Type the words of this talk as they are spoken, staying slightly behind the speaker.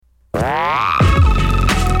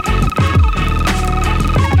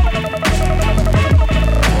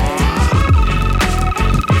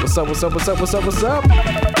What's up?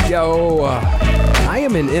 Yo, I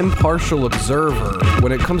am an impartial observer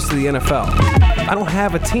when it comes to the NFL. I don't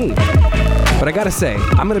have a team. But I gotta say,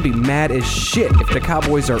 I'm gonna be mad as shit if the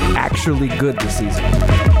Cowboys are actually good this season.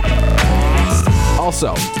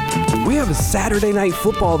 Also, we have Saturday Night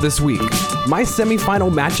Football this week. My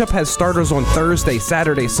semifinal matchup has starters on Thursday,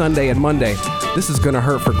 Saturday, Sunday, and Monday. This is gonna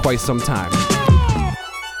hurt for quite some time.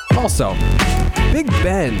 Also, Big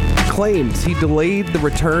Ben claims he delayed the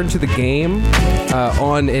return to the game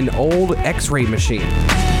on an old X-ray machine.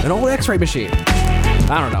 An old X-ray machine.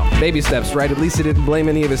 I don't know. Baby steps, right? At least he didn't blame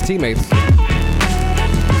any of his teammates.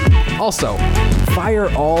 Also, fire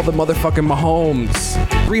all the motherfucking Mahomes.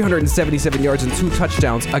 377 yards and 2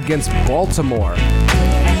 touchdowns against Baltimore.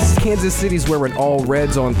 Kansas City's wearing all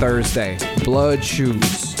reds on Thursday. Blood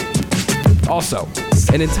shoes. Also,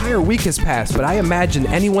 an entire week has passed, but I imagine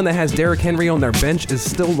anyone that has Derrick Henry on their bench is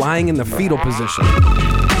still lying in the fetal position.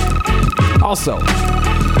 Also,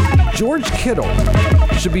 George Kittle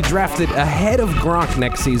should be drafted ahead of Gronk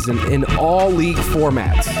next season in all league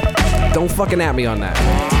formats. Don't fucking at me on that.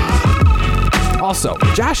 Also,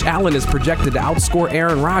 Josh Allen is projected to outscore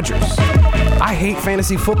Aaron Rodgers. I hate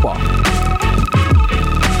fantasy football.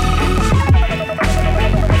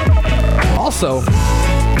 Also,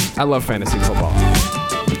 I love fantasy football.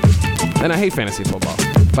 And I hate fantasy football.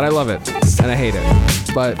 But I love it. And I hate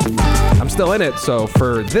it. But I'm still in it. So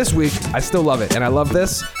for this week, I still love it. And I love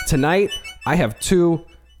this. Tonight, I have 2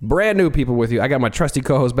 brand new people with you. I got my trusty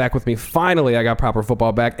co-host back with me. Finally, I got Proper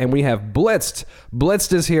Football back. And we have Blitzed.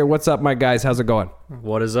 Blitzed is here. What's up, my guys? How's it going?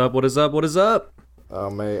 What is up?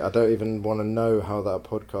 Oh, mate, I don't even want to know how that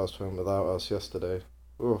podcast went without us yesterday.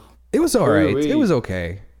 Oof. It was all right. It was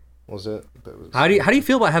okay. Was it? How do you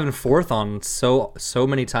feel about having Fourth on so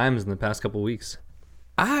many times in the past couple weeks?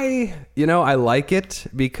 I like it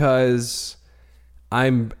because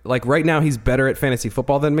I'm like right now he's better at fantasy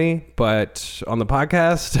football than me, but on the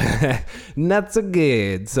podcast, not so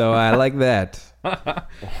good. So I like that.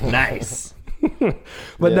 Nice.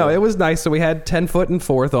 But no, it was nice. So we had 10 Foot and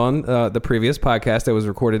Fourth on the previous podcast that was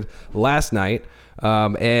recorded last night.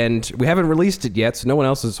 And we haven't released it yet, so no one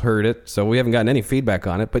else has heard it, so we haven't gotten any feedback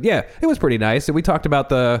on it. But yeah, it was pretty nice. And we talked about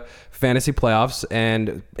the fantasy playoffs,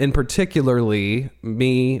 and in particularly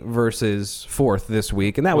me versus Fourth this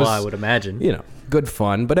week. And that was, I would imagine, good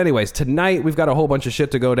fun. But anyways, tonight we've got a whole bunch of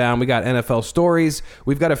shit to go down. We got NFL stories.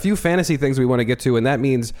 We've got a few fantasy things we want to get to, and that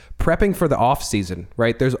means prepping for the off season,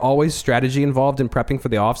 right? There's always strategy involved in prepping for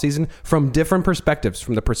the off season from different perspectives,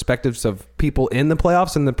 from the perspectives of people in the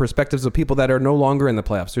playoffs and the perspectives of people that are no longer in the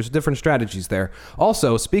playoffs. There's different strategies there.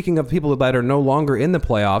 Also, speaking of people that are no longer in the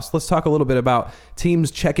playoffs, let's talk a little bit about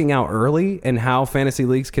teams checking out early and how fantasy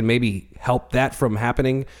leagues can maybe help that from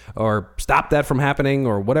happening or stop that from happening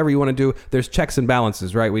or whatever you want to do. There's checks and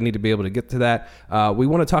balances, right? We need to be able to get to that. We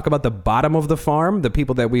want to talk about the bottom of the farm, the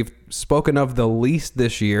people that we've spoken of the least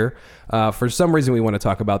this year. For some reason, we want to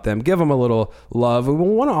talk about them, give them a little love. We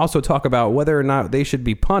want to also talk about whether or not they should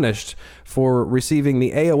be punished for receiving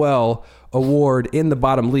the AOL award in the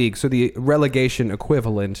bottom league, so the relegation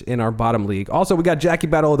equivalent in our bottom league. Also, we got Jackie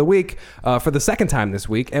Battle of the Week for the second time this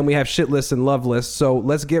week, and we have shit lists and love lists. So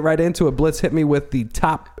let's get right into it. Blitz, hit me with the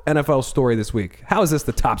top NFL story this week. How is this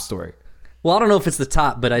the top story? Well, I don't know if it's the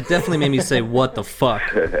top, but it definitely made me say, what the fuck?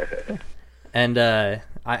 And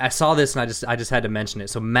I saw this, and I just had to mention it.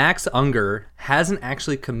 So Max Unger hasn't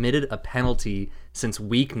actually committed a penalty since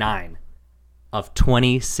week 9 of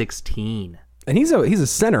 2016. And he's a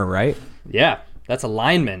center, right? Yeah, that's a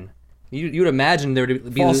lineman. You'd imagine there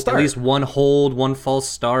would be at least one hold, one false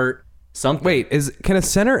start, something. Wait, can a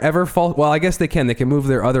center ever fall? Well, I guess they can. They can move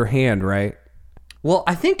their other hand, right? Well,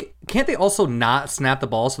 I think, can't they also not snap the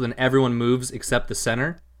ball so then everyone moves except the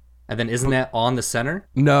center? And then isn't that on the center?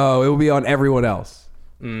 No, it will be on everyone else.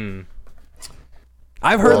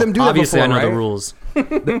 I've heard them do that before, obviously I know right? the rules.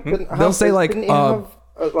 They'll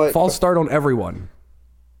say false start on everyone.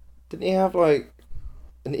 Didn't he have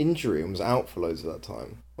an injury and was out for loads of that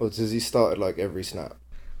time? Or does he start every snap?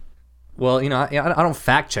 Well, I don't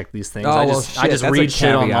fact check these things. Oh, I just read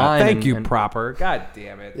shit online. Thank you, Proper. God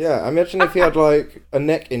damn it. Yeah, imagine if he had a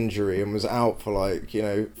neck injury and was out for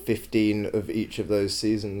 15 of each of those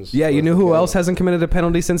seasons. Yeah, you know who else hasn't committed a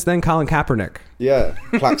penalty since then? Colin Kaepernick. Yeah,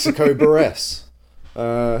 Plaxico Burress.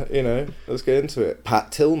 Let's get into it.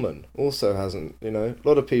 Pat Tillman also hasn't. A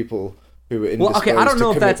lot of people who were indisposed. Well, okay, I don't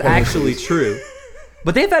know if that's penalties. actually true,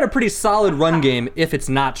 but they've had a pretty solid run game. If it's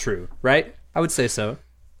not true, right? I would say so.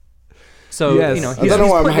 So yes. I don't know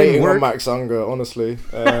why I'm hating on Max Unger, honestly.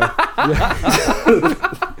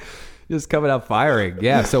 Just coming out firing.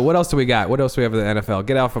 Yeah. So what else do we got? What else do we have in the NFL?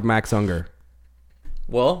 Get off of Max Unger.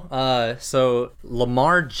 Well, so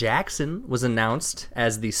Lamar Jackson was announced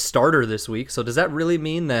as the starter this week. So does that really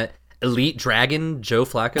mean that Elite Dragon Joe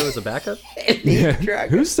Flacco is a backup?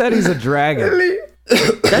 Who said he's a dragon?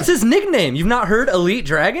 That's his nickname. You've not heard Elite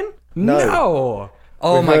Dragon? No.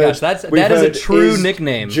 Oh We've my heard- gosh, that we've is a heard, true is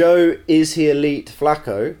nickname. Joe, is he Elite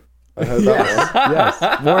Flacco? I heard that one.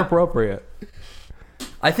 Yes, more appropriate.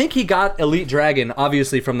 I think he got Elite Dragon,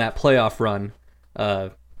 obviously, from that playoff run.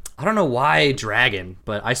 I don't know why Dragon,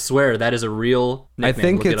 but I swear that is a real nickname. I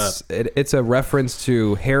think Look it's a reference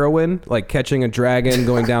to heroin, like catching a dragon,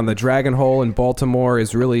 going down the dragon hole in Baltimore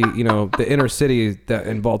is really, the inner city that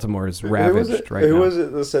in Baltimore is ravaged right now. Who was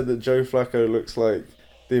it that said that Joe Flacco looks like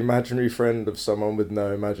the imaginary friend of someone with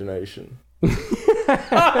no imagination?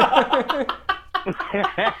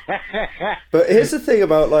 But here's the thing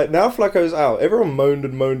about, like, now Flacco's out. Everyone moaned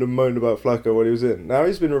and moaned and moaned about Flacco when he was in. Now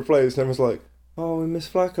he's been replaced and everyone's like, oh, we miss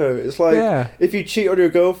Flacco. It's like, if you cheat on your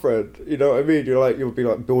girlfriend, you know what I mean? You'll be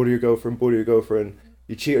like, bored of your girlfriend.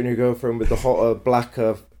 You cheat on your girlfriend with the hotter,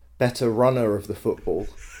 blacker, better runner of the football.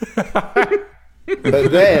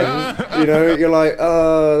 But then, you're like,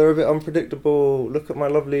 oh, they're a bit unpredictable. Look at my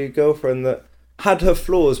lovely girlfriend that had her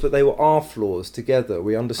flaws, but they were our flaws together.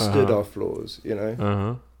 We understood our flaws,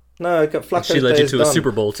 No, Flacco's she led you to a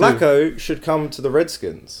Super Bowl, too. Flacco should come to the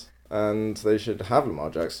Redskins. And they should have Lamar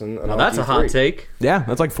Jackson. And that's a hot take. Yeah,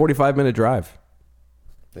 that's like 45-minute drive.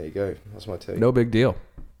 There you go. That's my take. No big deal.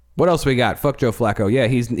 What else we got? Fuck Joe Flacco. Yeah,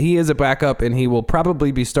 he is a backup, and he will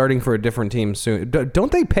probably be starting for a different team soon.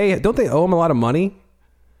 Don't they owe him a lot of money?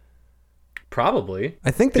 Probably.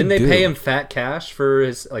 I think Didn't they do. pay him fat cash for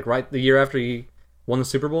his, right the year after he won the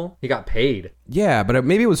Super Bowl? He got paid. Yeah, but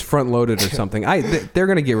maybe it was front-loaded or something. They're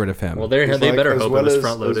going to get rid of him. Well, they better hope it was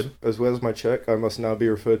front-loaded. As well as my check, I must now be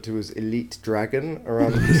referred to as Elite Dragon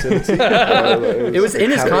around the vicinity. It was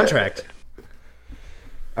in his contract.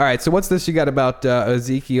 All right, so what's this you got about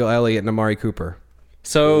Ezekiel Elliott and Amari Cooper?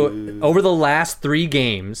 So, over the last 3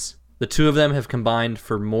 games, the two of them have combined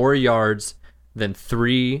for more yards than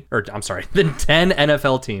 10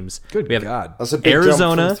 NFL teams. Good we have God. That's a big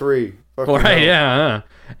Arizona, jump from 3. Fucking right, hell. yeah.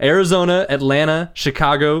 Arizona, Atlanta,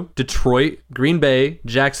 Chicago, Detroit, Green Bay,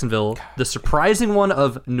 Jacksonville, the surprising one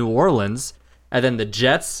of New Orleans, and then the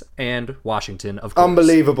Jets and Washington, of course.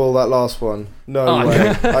 Unbelievable, that last one. No way.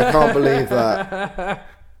 I can't believe that.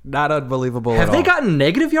 Not unbelievable Have at they all. gotten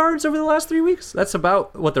negative yards over the last 3 weeks? That's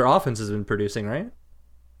about what their offense has been producing, right?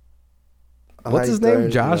 What's his I name?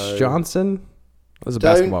 don't Josh know. Johnson? Was a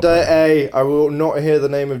basketball player. Hey, I will not hear the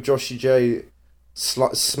name of Joshy J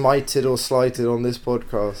smited or slighted on this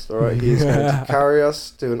podcast. All right, he is going to carry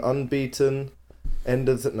us to an unbeaten end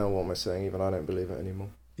of the. No, what am I saying? Even I don't believe it anymore.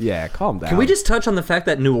 Yeah, calm down. Can we just touch on the fact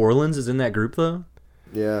that New Orleans is in that group, though?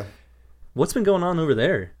 Yeah. What's been going on over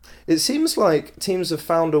there? It seems like teams have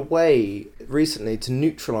found a way recently to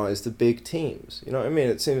neutralize the big teams. You know what I mean?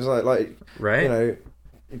 It seems like Right.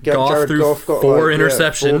 Goff Jared Goff got 4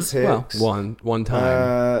 interceptions. 4 picks. Well, one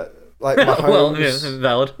time. Like Mahomes. Well, yeah,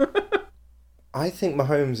 valid. I think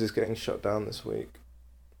Mahomes is getting shut down this week.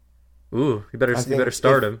 Ooh, you better think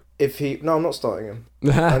start him. No, I'm not starting him.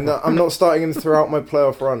 I'm not starting him throughout my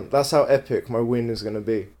playoff run. That's how epic my win is going to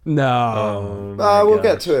be. No. We'll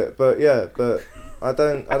get to it, but I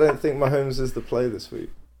don't think Mahomes is the play this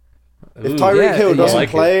week. If Tyreek Hill doesn't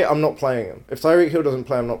play, I'm not playing him. If Tyreek Hill doesn't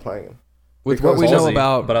play, I'm not playing him. With Because what we know Ballsy,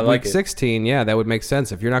 about but I like week it. 16, yeah, that would make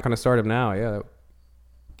sense. If you're not going to start him now, yeah.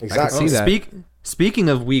 Exactly. see that. Speaking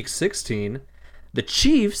of Week 16, the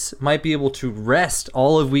Chiefs might be able to rest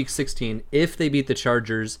all of Week 16 if they beat the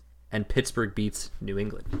Chargers and Pittsburgh beats New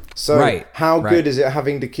England. So how good is it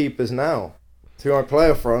having to keep us now? Through my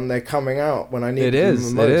playoff run, they're coming out when I need It them is.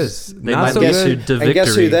 the most. It is. They Not might so get good. you to victory. And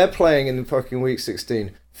guess who they're playing in fucking Week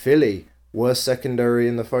 16? Philly. Worst secondary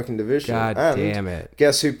in the fucking division. God and damn it.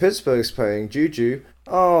 Guess who Pittsburgh's playing? Juju.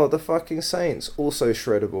 Oh, the fucking Saints. Also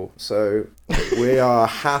shreddable. So we are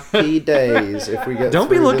happy days if we get Don't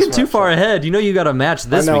be through looking this too matchup. far ahead. You know you got a match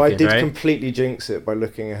this I know, weekend, I did right? completely jinx it by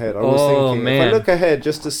looking ahead. I was Oh, thinking, man. if I look ahead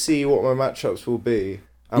just to see what my matchups will be,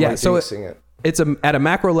 am I jinxing it? It's at a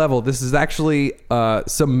macro level. This is actually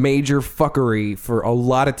some major fuckery for a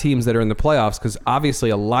lot of teams that are in the playoffs, because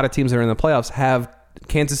obviously a lot of teams that are in the playoffs have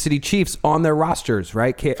Kansas City Chiefs on their rosters,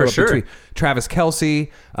 right? For sure. Between Travis Kelce,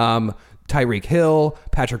 Tyreek Hill,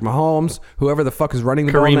 Patrick Mahomes, whoever the fuck is running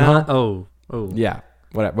the Kareem ball now. Hunt. Oh. Yeah.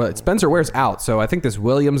 Whatever. Well, Spencer Ware's out, so I think this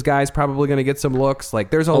Williams guy's probably going to get some looks.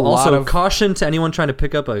 Like, there's a lot Also, of caution to anyone trying to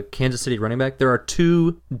pick up a Kansas City running back. There are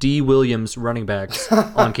 2 D. Williams running backs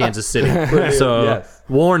on Kansas City. So, Yes.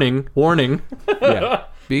 warning. yeah.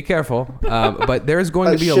 Be careful. But there's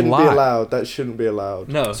going to be a lot. That shouldn't be allowed.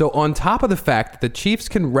 No. So on top of the fact that the Chiefs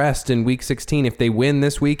can rest in Week 16 if they win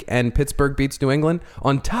this week and Pittsburgh beats New England,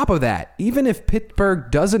 on top of that, even if Pittsburgh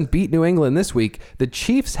doesn't beat New England this week, the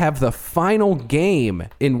Chiefs have the final game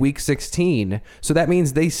in Week 16. So that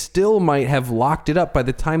means they still might have locked it up by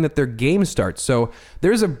the time that their game starts. So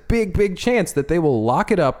there's a big chance that they will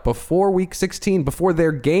lock it up before Week 16, before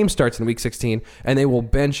their game starts in Week 16, and they will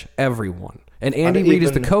bench everyone. And Andy Reid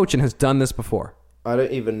is the coach and has done this before. I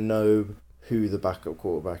don't even know who the backup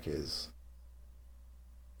quarterback is.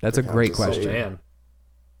 That's a great question. Man.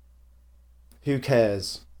 Who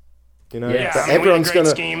cares? You know, Yeah, but I mean, everyone's great gonna.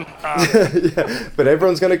 scheme. Yeah, but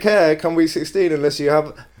everyone's gonna care come Week 16 unless you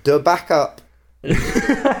have the backup.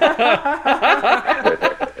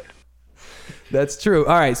 That's true.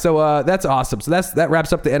 All right, so that's awesome. So that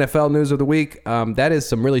wraps up the NFL news of the week. That is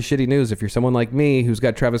some really shitty news if you're someone like me who's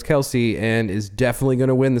got Travis Kelce and is definitely going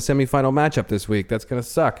to win the semifinal matchup this week. That's going to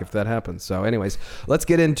suck if that happens. So anyways, let's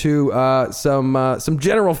get into some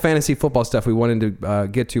general fantasy football stuff we wanted to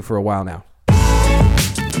get to for a while now.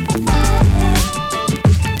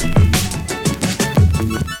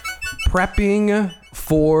 Prepping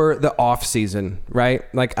for the off season, right?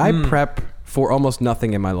 Like I prep for almost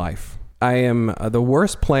nothing in my life. I am the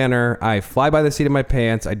worst planner. I fly by the seat of my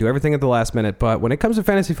pants. I do everything at the last minute. But when it comes to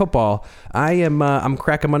fantasy football, I'm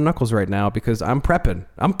cracking my knuckles right now because I'm prepping.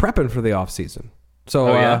 I'm prepping for the off season.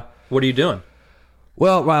 So what are you doing?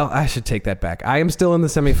 Well, I should take that back. I am still in the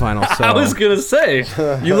semifinals. So I was gonna say,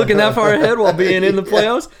 you looking that far ahead while being in the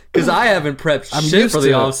playoffs? Because I haven't prepped shit for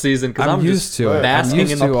the off season because I'm used just to it.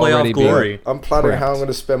 basking in the playoff glory. I'm planning how I'm going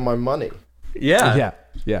to spend my money. Yeah.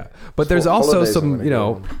 But there's also holidays some, I'm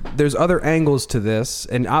gonna there's other angles to this,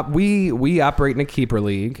 and we operate in a keeper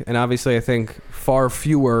league, and obviously I think far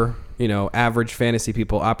fewer, average fantasy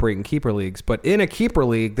people operate in keeper leagues. But in a keeper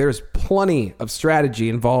league, there's plenty of strategy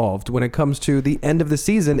involved when it comes to the end of the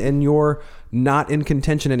season and you're not in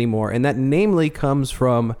contention anymore. And that namely comes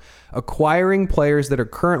from acquiring players that are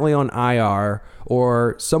currently on IR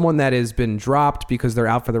or someone that has been dropped because they're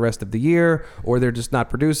out for the rest of the year, or they're just not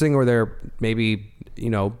producing, or they're maybe,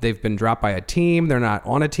 they've been dropped by a team. They're not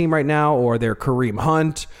on a team right now, or they're Kareem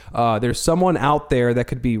Hunt. There's someone out there that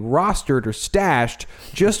could be rostered or stashed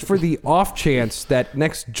just for the off chance that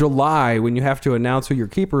next July, when you have to announce who your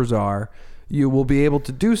keepers are, you will be able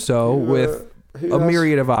to do so with a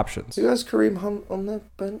myriad of options. Who has Kareem Hunt on their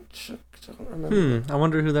bench? I don't remember. I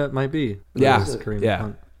wonder who that might be. Kareem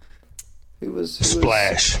Hunt. Who was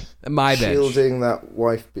Splash. My bench. Shielding that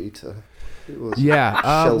wife beater. Who was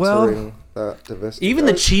sheltering that divestiture. Even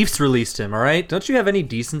the Chiefs released him, all right? Don't you have any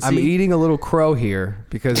decency? I'm eating a little crow here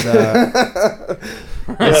because I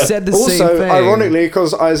said the same also, thing. ironically,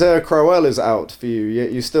 because Isaiah Crowell is out for you,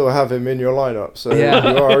 yet you still have him in your lineup. So you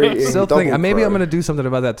are eating still double think, maybe crow. I'm going to do something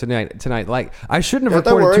about that tonight. Like, I shouldn't have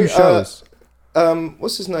recorded two shows.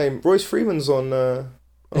 What's his name? Royce Freeman's on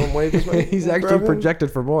waivers, mate. He's actually projected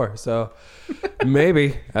for more, so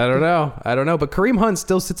maybe. I don't know. But Kareem Hunt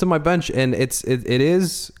still sits on my bench, and it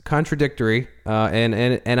is contradictory,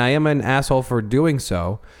 and I am an asshole for doing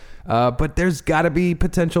so. But there's got to be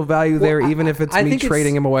potential value there, even if it's me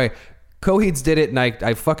trading him away. Coheeds did it, and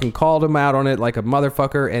I fucking called him out on it like a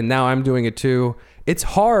motherfucker, and now I'm doing it too. It's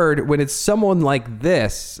hard when it's someone like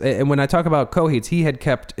this. And when I talk about Coheeds, he had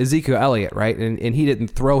kept Ezekiel Elliott, right? And he didn't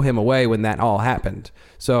throw him away when that all happened.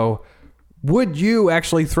 So would you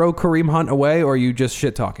actually throw Kareem Hunt away, or are you just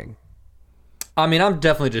shit talking? I mean, I'm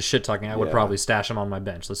definitely just shit talking. I would probably stash him on my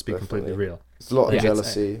bench. Let's be completely real. It's a lot of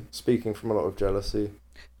jealousy. Speaking from a lot of jealousy.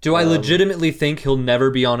 Do I legitimately think he'll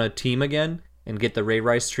never be on a team again and get the Ray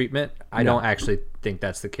Rice treatment? I don't actually think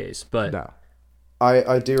that's the case. But no.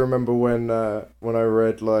 I do remember when I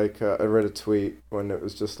read I read a tweet when it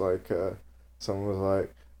was just like someone was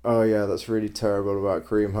like, oh yeah, that's really terrible about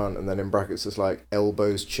Kareem Hunt, and then in brackets it's like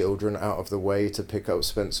elbows children out of the way to pick up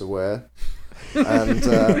Spencer Ware, and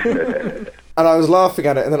and I was laughing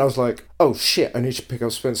at it, and then I was like, oh shit, I need to pick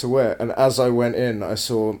up Spencer Ware, and as I went in I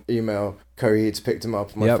saw email Coheeds picked him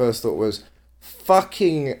up, and my first thought was,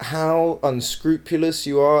 fucking how unscrupulous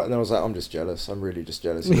you are. And then I was like, I'm just jealous. I'm really just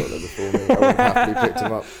jealous he got there before me. I would have happily picked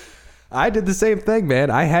him up. I did the same thing,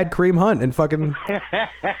 man. I had Kareem Hunt, and fucking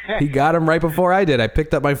he got him right before I did. I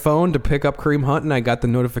picked up my phone to pick up Kareem Hunt, and I got the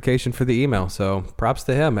notification for the email. So props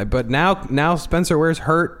to him. But now Spencer Ware's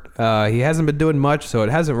hurt. He hasn't been doing much, so it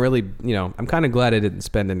hasn't really, I'm kind of glad I didn't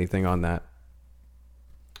spend anything on that.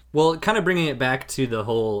 Well, kind of bringing it back to the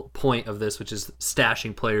whole point of this, which is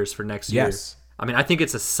stashing players for next year. Yes. I mean, I think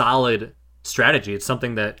it's a solid strategy. It's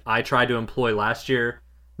something that I tried to employ last year.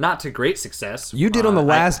 not to great success. You did on the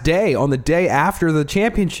last day, on the day after the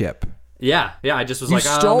championship. Yeah. I just was you like,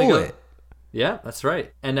 stole it. Yeah, that's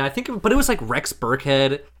right. And I think, but it was like Rex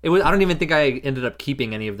Burkhead. It was. I don't even think I ended up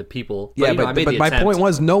keeping any of the people. But, but my point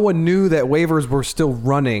was, no one knew that waivers were still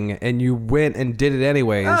running, and you went and did it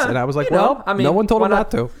anyways. And I was like, no one told him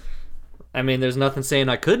not to. I mean, there's nothing saying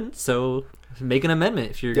I couldn't, so make an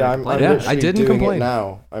amendment if you're going to complain. I didn't complain.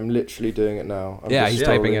 Now I'm literally doing it now. He's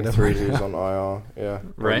typing it through who's on IR. Yeah,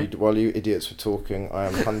 right. While you idiots were talking, I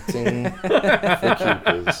am hunting for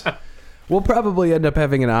keepers. We'll probably end up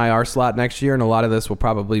having an IR slot next year, and a lot of this will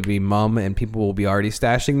probably be mum, and people will be already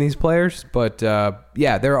stashing these players. But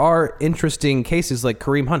there are interesting cases like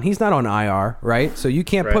Kareem Hunt. He's not on IR, right? So you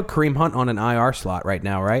can't put Kareem Hunt on an IR slot right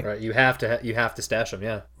now, right? Right. You have to stash him.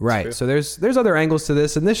 Yeah. Right. So there's other angles to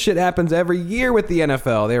this, and this shit happens every year with the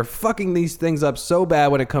NFL. They're fucking these things up so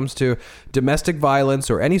bad when it comes to domestic violence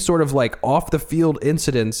or any sort of like off the field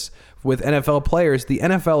incidents with NFL players. The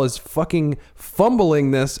NFL is fucking fumbling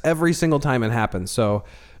this every single time it happens. So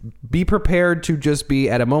be prepared to just be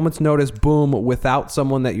at a moment's notice, boom, without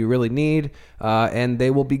someone that you really need, and they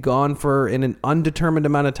will be gone for in an undetermined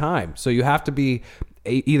amount of time. So you have to be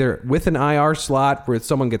either with an IR slot where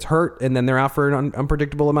someone gets hurt and then they're out for an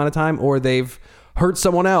unpredictable amount of time, or they've hurt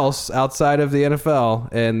someone else outside of the NFL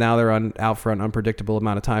and now they're out for an unpredictable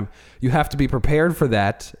amount of time. You have to be prepared for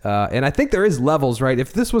that. And I think there is levels, right?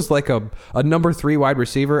 If this was like a number 3 wide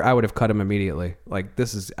receiver, I would have cut him immediately. Like,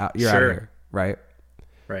 this is you're out of here, right?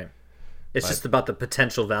 Right. It's just about the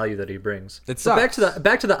potential value that he brings. It sucks. sucks.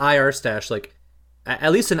 Back to the IR stash. Like,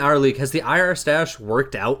 at least in our league, has the IR stash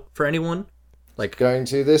worked out for anyone? Like, going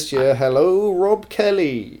to this year. Hello, Rob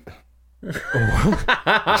Kelly.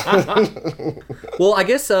 Well, I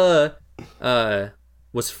guess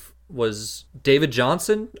was David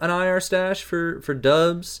Johnson an IR stash for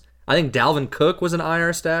Dubs? I think Dalvin Cook was an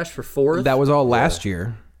IR stash for 4th. That was all last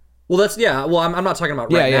year. Well, Well, I'm not talking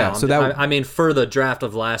about right now. So I mean, for the draft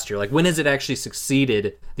of last year, like when has it actually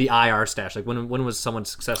succeeded the IR stash? Like when was someone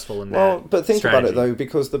successful in that? Well, but think strategy? about it though,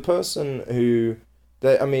 because the person who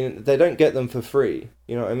they don't get them for free.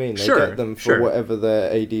 You know what I mean? They get them for whatever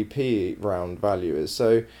their ADP round value is.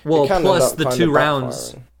 So plus the 2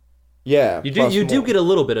 rounds. Yeah, you do get a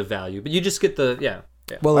little bit of value, but you just get the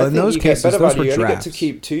Well, in those cases, those were you drafts. only get to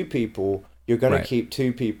keep 2 people. You're going to keep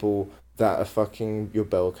 2 people that are fucking your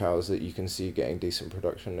bell cows that you can see getting decent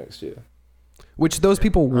production next year. Which those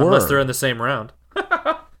people were. Unless they're in the same round.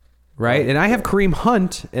 Right? And I have Kareem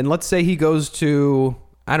Hunt, and let's say he goes to,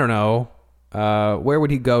 I don't know, where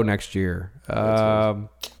would he go next year? The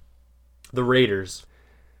Raiders.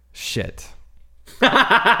 Shit.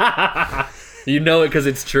 You know it because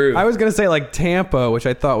it's true. I was gonna say like Tampa, which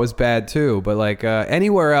I thought was bad too, but like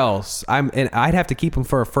anywhere else, I'd have to keep him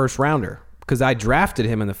for a first rounder because I drafted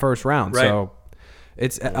him in the first round. Right. So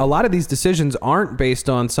it's a lot of these decisions aren't based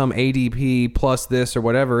on some ADP plus this or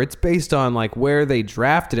whatever. It's based on like where they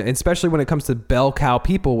drafted it, and especially when it comes to bell cow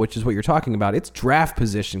people, which is what you're talking about. It's draft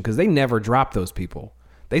position because they never dropped those people.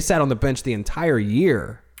 They sat on the bench the entire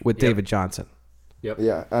year with David Johnson. Yep.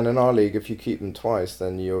 Yeah, and in our league, if you keep them twice,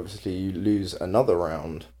 then you lose another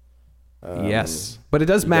round. Yes, but it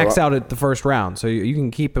does max out at the first round, so you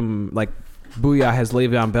can keep him. Like Booyah has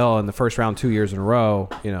Le'Veon Bell in the first round 2 years in a row.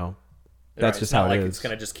 You know, that's just how it is. It's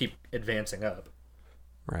gonna just keep advancing up.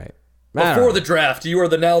 Right. Before the draft, you are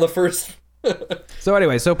now the first. So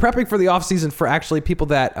anyway, prepping for the offseason for actually people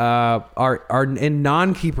that are in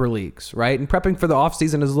non-keeper leagues, right? And prepping for the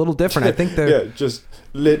offseason is a little different. I think they're just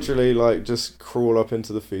literally like just crawl up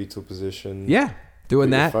into the fetal position. Yeah, doing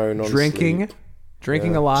that,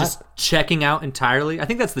 drinking a lot, just checking out entirely. I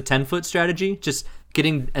think that's the 10-foot strategy. Just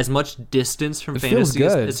getting as much distance from fantasy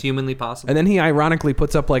as humanly possible. And then he ironically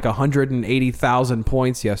puts up like 180,000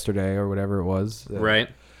 points yesterday or whatever it was. Right.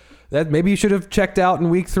 That maybe you should have checked out in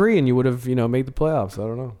week 3 and you would have, made the playoffs. I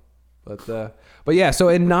don't know. But yeah, so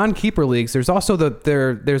in non-keeper leagues, there's also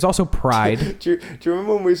there's also pride. do you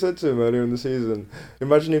remember when we said to him earlier in the season,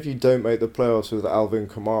 imagine if you don't make the playoffs with Alvin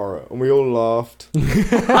Kamara? And we all laughed. That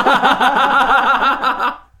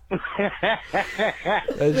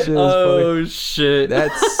shit funny. Shit.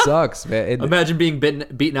 That sucks, man. Imagine being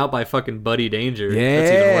beaten out by fucking Buddy Danger. Yeah.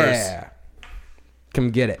 That's even worse.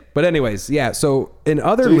 Come get it. But anyways, yeah, so in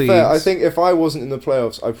other leagues... fair, I think if I wasn't in the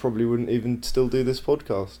playoffs, I probably wouldn't even still do this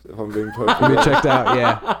podcast, if I'm being perfectly checked out,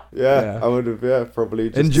 yeah. Yeah, I would have, probably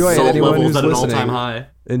just... Enjoy it, anyone who's listening. At an all-time high.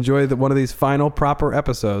 enjoy one of these final proper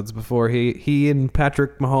episodes before he and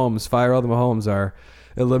Patrick Mahomes, Fire all the Mahomes, are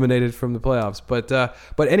eliminated from the playoffs.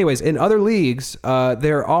 But anyways, in other leagues,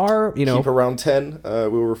 there are, Keeper round 10.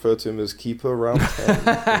 We'll refer to him as Keeper round 10 from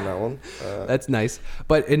now on. That's nice.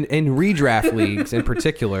 But in redraft leagues in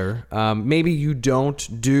particular, maybe you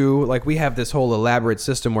don't do, like, we have this whole elaborate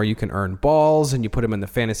system where you can earn balls and you put them in the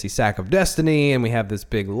fantasy sack of destiny, and we have this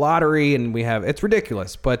big lottery, and it's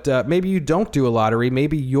ridiculous. But maybe you don't do a lottery.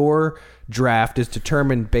 Maybe your draft is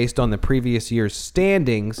determined based on the previous year's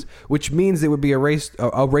standings, which means it would be a race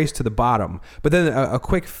to the bottom. But then a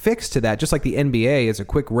quick fix to that, just like the NBA is a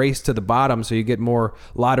quick race to the bottom, so you get more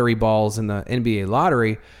lottery balls in the NBA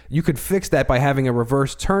lottery. You could fix that by having a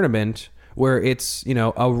reverse tournament where it's,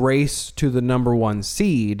 a race to the number one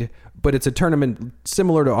seed, but it's a tournament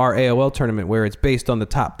similar to our AOL tournament where it's based on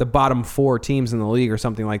the bottom 4 teams in the league or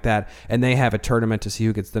something like that, and they have a tournament to see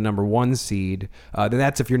who gets the number one seed. Then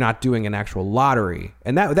that's if you're not doing an actual lottery,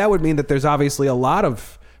 and that would mean that there's obviously a lot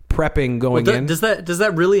of prepping going in. Does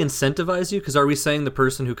that really incentivize you? Because are we saying the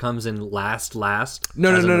person who comes in last?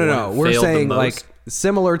 No. We're saying like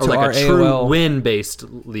similar to like our a true AOL win-based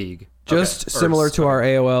league. Just similar to our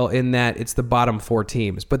AOL in that it's the bottom 4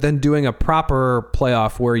 teams, but then doing a proper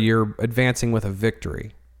playoff where you're advancing with a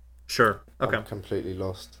victory. Sure. Okay. I'm completely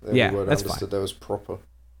lost. Yeah, that's fine. That was proper.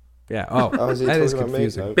 Yeah. Oh, that is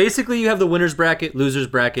confusing. No. Basically, you have the winner's bracket, loser's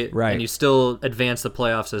bracket, right, and you still advance the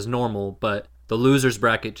playoffs as normal, but the loser's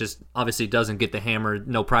bracket just obviously doesn't get the hammer,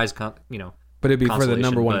 no prize, But it'd be for the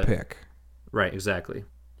number one pick. Right, exactly.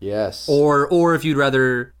 Yes. Or if you'd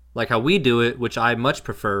rather, like how we do it, which I much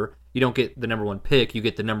prefer, you don't get the number one pick, you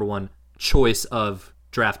get the number one choice of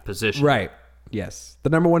draft position. Right. Yes. The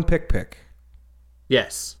number one pick.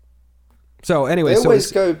 Yes. So anyway, they always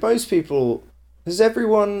go. Most people. Has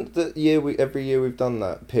everyone every year we've done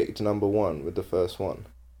that picked number one with the first one?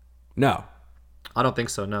 No. I don't think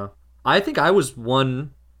so. No. I think I was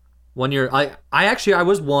one year. I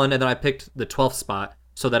was one, and then I picked the 12th spot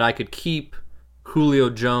so that I could keep Julio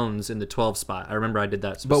Jones in the 12th spot. I remember I did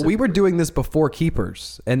that specifically. But we were doing this before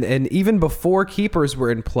keepers. And even before keepers were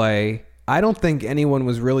in play, I don't think anyone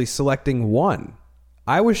was really selecting one.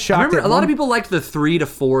 I was shocked. A lot of people liked the 3 to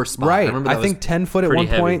 4 spot. Right. I think 10-foot at one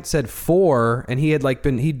point said 4, and he had like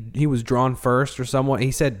been he was drawn first or someone.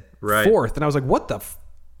 He said 4th, and I was like, what the?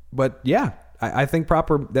 But yeah. I think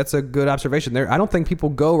that's a good observation there. I don't think people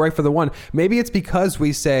go right for the one. Maybe it's because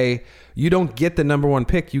we say you don't get the number one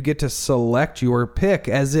pick. You get to select your pick,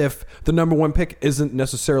 as if the number one pick isn't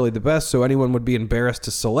necessarily the best. So anyone would be embarrassed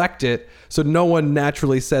to select it. So no one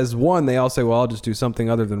naturally says 1. They all say, well, I'll just do something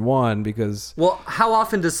other than 1 because... Well, how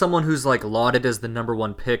often does someone who's like lauded as the number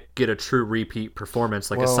one pick get a true repeat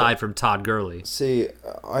performance, aside from Todd Gurley? See,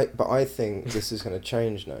 I think this is going to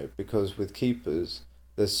change now because with keepers...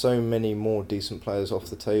 There's so many more decent players off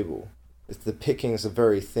the table. The pickings are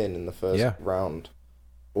very thin in the first round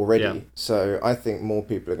already. Yeah. So I think more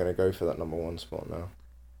people are going to go for that number one spot now.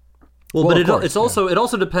 Well, but it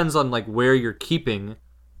also depends on like where you're keeping,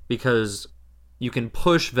 because you can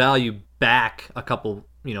push value back a couple,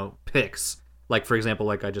 picks. Like for example,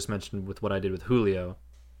 like I just mentioned with what I did with Julio.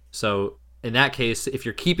 So in that case, if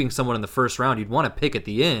you're keeping someone in the first round, you'd want to pick at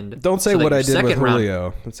the end. Don't say what I did with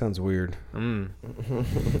Julio. That sounds weird. Yeah,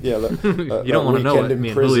 you don't want to know what me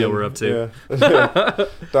and Julio were up to. Yeah.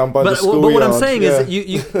 Down by the schoolyard. But what I'm saying is,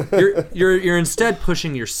 you're instead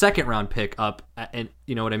pushing your second round pick up, and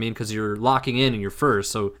you know what I mean, because you're locking in your first.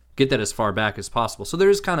 So get that as far back as possible. So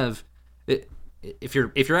there's kind of, if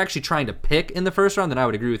you're actually trying to pick in the first round, then I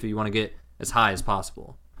would agree with you. You want to get as high as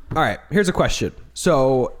possible. All right, here's a question.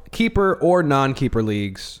 So, keeper or non-keeper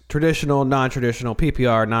leagues, traditional, non-traditional,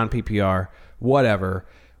 PPR, non-PPR, whatever.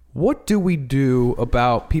 What do we do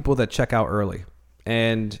about people that check out early?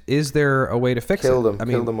 And is there a way to fix it? Kill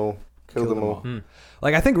them all. Kill them all.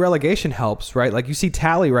 Like, I think relegation helps, right? Like, you see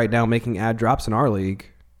Tally right now making ad drops in our league.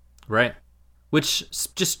 Right. Which,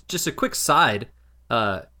 just a quick side,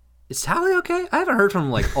 is Tally okay? I haven't heard from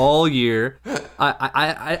him like all year.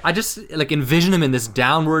 I just like envision him in this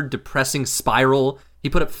downward depressing spiral. He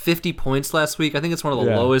put up 50 points last week. I think it's one of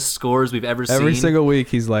the lowest scores we've ever seen. Every single week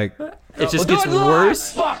he's like, it just gets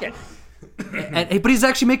worse. Fuck it. But he's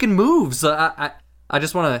actually making moves. I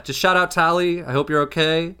just want to shout out Tally. I hope you're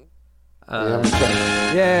okay. We'll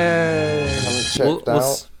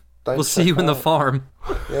see you in the farm.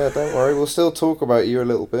 Yeah, don't worry. We'll still talk about you a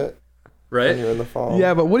little bit. Right? When you're in the farm.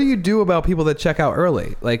 Yeah, but what do you do about people that check out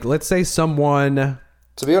early? Like, let's say someone...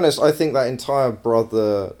 To be honest, I think that entire both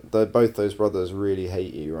those brothers really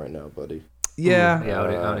hate you right now, buddy. Yeah.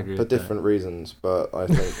 I would agree for different reasons, but I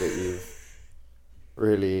think that you've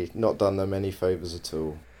really not done them any favors at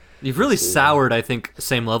all. You've really soured, I think,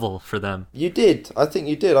 same level for them. You did. I think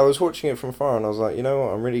you did. I was watching it from far and I was like, you know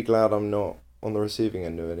what? I'm really glad I'm not on the receiving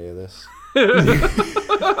end of any of this.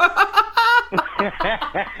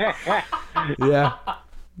 Yeah,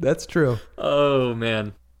 that's true. Oh,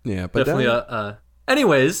 man. Yeah, but definitely.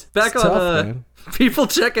 Anyways, back on tough, people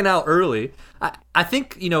checking out early. I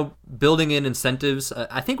think, building in incentives.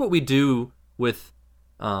 I think what we do with,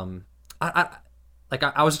 I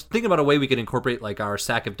was thinking about a way we could incorporate like our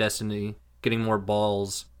Sack of Destiny, getting more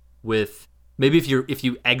balls with maybe if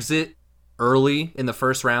you exit early in the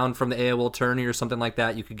first round from the AOL tourney or something like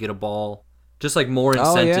that, you could get a ball. Just like more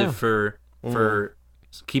incentive for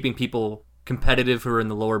keeping people competitive who are in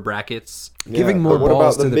the lower brackets. Yeah, giving more what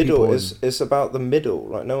balls about the to middle? the people. It's about the middle.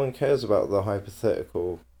 Like no one cares about the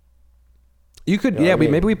hypothetical. You could,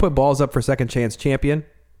 maybe we put balls up for second chance champion.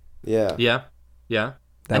 Yeah. Yeah.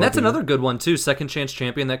 And that's another good one too. Second chance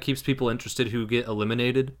champion, that keeps people interested who get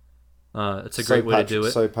eliminated. It's a great way to do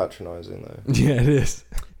it. So patronizing though. Yeah, it is.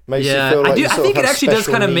 Makes you feel like I think it actually does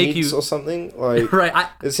kind of make you or something like. Right.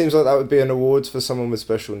 It seems like that would be an awards for someone with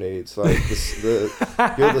special needs. Like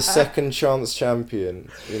you're the second chance champion.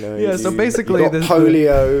 Yeah. So basically, you got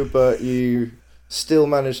polio, but you still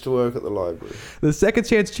managed to work at the library. The second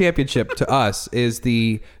chance championship to us is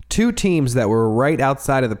the two teams that were right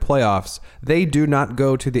outside of the playoffs. They do not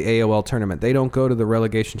go to the AOL tournament. They don't go to the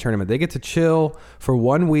relegation tournament. They get to chill for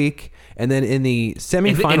 1 week, and then in the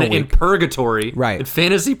semifinal in purgatory, right? In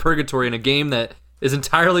fantasy purgatory, in a game that is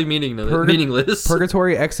entirely meaningless.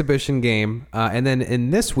 Purgatory exhibition game, and then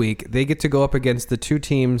in this week they get to go up against the two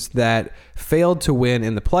teams that failed to win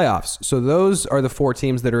in the playoffs. So those are the 4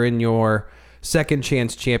 teams that are in your second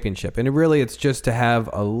chance championship, and it's just to have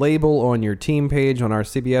a label on your team page on our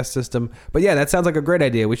CBS system. But yeah, that sounds like a great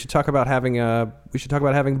idea. We should talk about having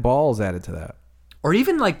balls added to that, or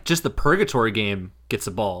even like just the purgatory game gets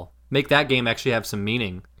a ball. Make that game actually have some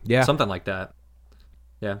meaning. Yeah, something like that.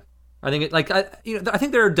 Yeah, I think I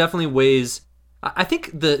think there are definitely ways. I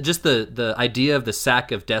think the idea of the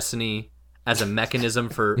Sack of Destiny as a mechanism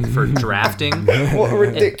for drafting. What a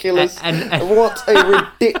ridiculous! What a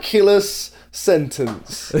ridiculous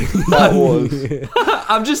sentence that was.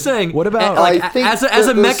 I'm just saying. What about as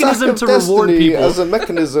a mechanism to reward people? As a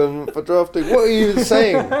mechanism for drafting. What are you even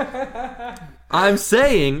saying? I'm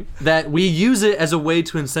saying that we use it as a way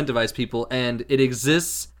to incentivize people, and it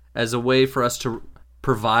exists as a way for us to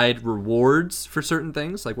provide rewards for certain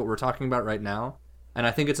things, like what we're talking about right now. And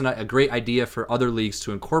I think it's a great idea for other leagues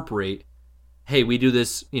to incorporate. Hey, we do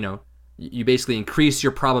this, you basically increase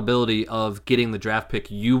your probability of getting the draft pick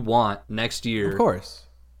you want next year. Of course.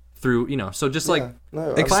 Through, so just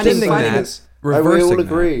extending that. We all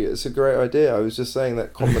agree. It's a great idea. I was just saying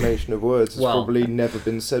that combination of words has probably never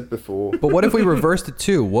been said before. But what if we reversed it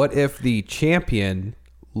too? What if the champion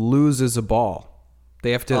loses a ball?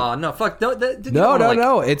 They have to. No, fuck.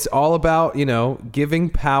 No. It's all about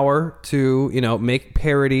giving power to make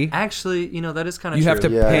parity. Actually, that is kind of. You have to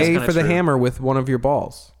pay for the hammer with one of your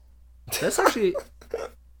balls. That's actually.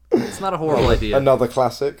 It's not a horrible idea. Another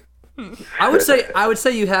classic. I would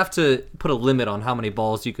say you have to put a limit on how many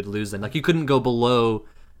balls you could lose. Then, like you couldn't go below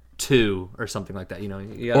 2 or something like that. You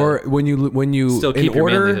gotta or when you still keep your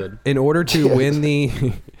manlyhood. In order to win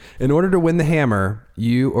the hammer,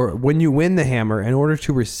 when you win the hammer, in order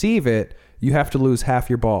to receive it, you have to lose half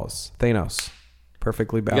your balls. Thanos,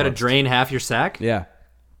 perfectly balanced. You got to drain half your sack. Yeah.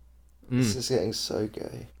 This is getting so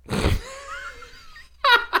gay.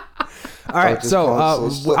 All right,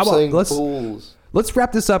 let's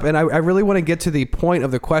wrap this up, and I really want to get to the point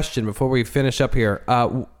of the question before we finish up here.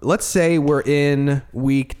 Let's say we're in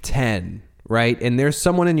week 10, right? And there's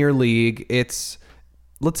someone in your league.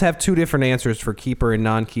 Let's have 2 different answers for keeper and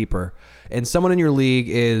non-keeper. And someone in your league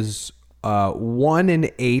is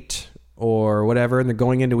 1-8 or whatever, and they're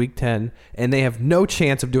going into week 10, and they have no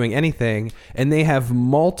chance of doing anything, and they have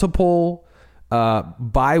multiple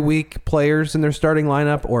bye-week players in their starting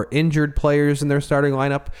lineup or injured players in their starting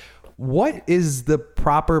lineup. What is the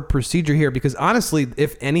proper procedure here? Because honestly,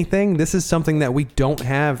 if anything, this is something that we don't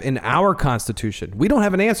have in our Constitution. We don't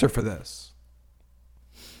have an answer for this.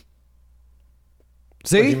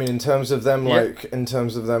 See? What do you mean in terms of them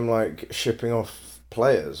shipping off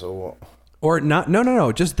players or what? Or not?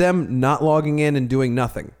 No. Just them not logging in and doing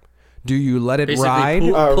nothing. Do you let it basically ride?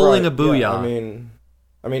 Pulling a booyah. Yeah,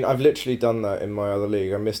 I mean, I've literally done that in my other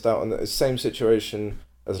league. I missed out on the same situation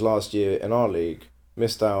as last year in our league.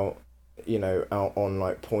 Missed out, out on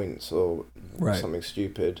like points or something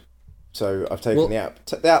stupid. So I've taken the app.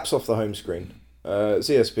 The app's off the home screen. It's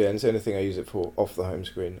ESPN. It's the only thing I use it for, off the home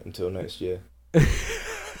screen until next year.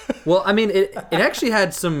 Well, I mean, it actually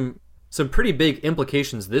had some pretty big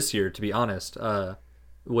implications this year, to be honest.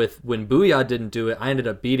 With when Booyah didn't do it, I ended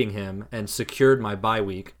up beating him and secured my bye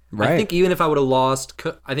week. Right. I think even if I would have lost,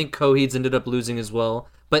 I think Coheeds ended up losing as well.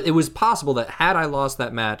 But it was possible that had I lost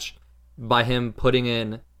that match by him putting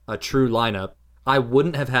in a true lineup, I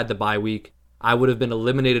wouldn't have had the bye week. I would have been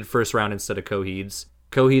eliminated first round instead of Coheeds.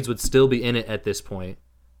 Coheeds would still be in it at this point.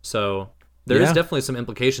 So there is definitely some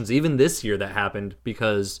implications, even this year, that happened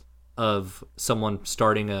because of someone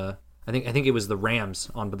starting I think it was the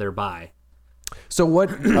Rams on their bye. So what?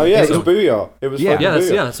 Oh yeah, it was Booyah. It was Booyah.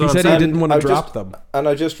 That's what he said. saying. He didn't want to drop them. And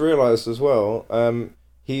I just realised as well,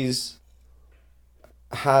 he's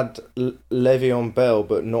had Le'Veon Bell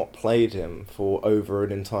but not played him for over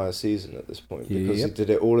an entire season at this point because he did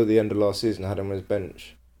it all at the end of last season. Had him on his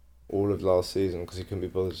bench all of last season because he couldn't be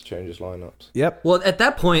bothered to change his lineups. Yep. Well, at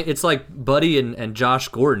that point, it's like Buddy and Josh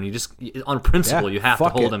Gordon. You just on principle, you have to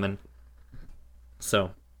hold him, and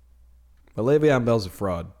so. But Le'Veon Bell's a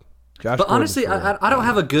fraud. But honestly, I don't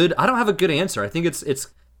have a good answer. I think it's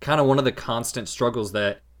kind of one of the constant struggles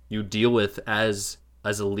that you deal with as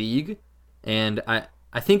a league, and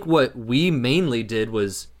I think what we mainly did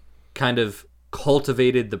was kind of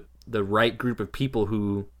cultivated the right group of people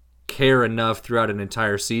who care enough throughout an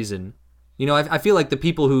entire season. You know, I feel like the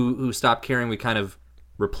people who stopped caring, we kind of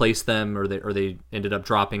replaced them, or they ended up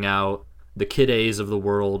dropping out. The Kid A's of the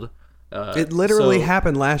world. It literally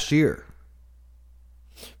happened last year.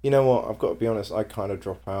 You know what? I've got to be honest. I kind of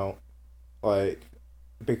drop out,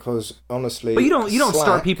 because honestly. But you don't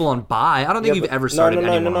start people on bye. I don't think you've ever started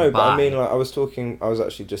anyone on bye. But I mean, I was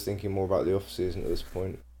actually just thinking more about the off season at this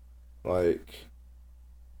point. I've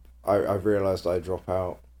realised I drop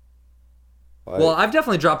out. Well, I've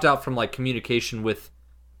definitely dropped out from communication with.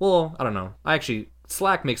 Well, I don't know.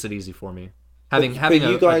 Slack makes it easy for me. Having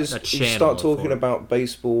you guys a channel. You start talking about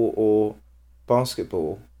baseball or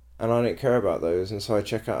basketball. And I don't care about those, and so I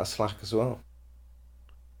check out a Slack as well.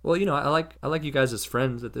 Well, I like you guys as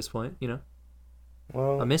friends at this point,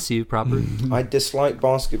 Well, I miss you, proper. I dislike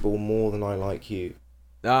basketball more than I like you.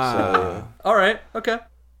 All right, okay.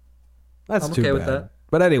 That's I'm too okay bad. with that.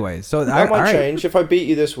 But anyway, so that might change. If I beat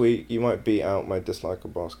you this week, you might beat out my dislike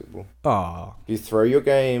of basketball. Aw. You throw your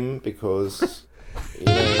game because.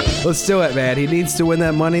 Let's do it, man. He needs to win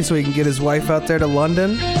that money so he can get his wife out there to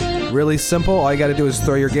London. Really simple. All you got to do is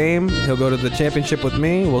throw your game. He'll go to the championship with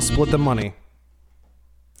me. We'll split the money.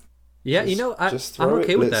 Yeah, I'm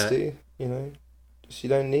okay with that. You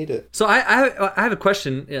don't need it. So I have a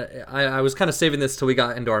question. I was kind of saving this till we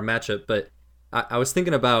got into our matchup, but I was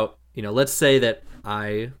thinking about, let's say that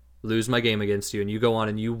I lose my game against you and you go on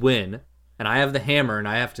and you win, and I have the hammer and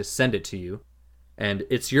I have to send it to you, and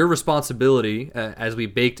it's your responsibility as we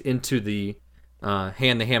baked into the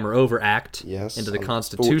hand the hammer over act into the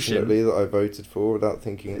Constitution. Unfortunately, that I voted for without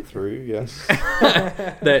thinking it through. Yes,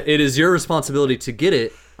 that it is your responsibility to get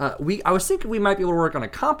it. I was thinking we might be able to work on a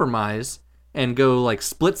compromise and go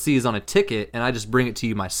split seas on a ticket, and I just bring it to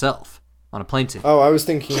you myself on a plane ticket. Oh, I was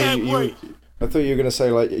thinking I thought you were gonna say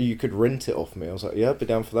you could rent it off me. I was like, yeah, be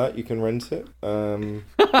down for that. You can rent it.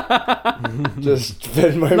 Just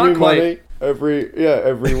Venmo me money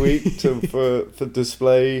every week for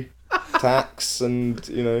display. Tax and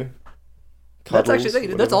cuddles,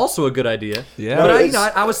 that's also a good idea. Yeah, but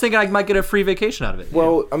I was thinking I might get a free vacation out of it.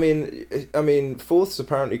 Well, I mean, 4th's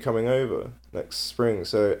apparently coming over next spring,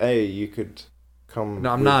 so you could come.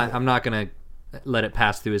 No, I'm not gonna let it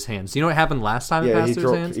pass through his hands. You know what happened last time it passed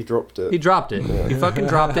through his hands? He dropped it. He dropped it. Yeah. He fucking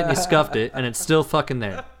dropped it and he scuffed it, and it's still fucking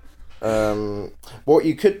there. What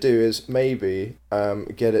you could do is maybe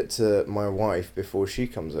get it to my wife before she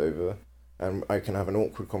comes over. And I can have an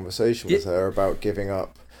awkward conversation with her about giving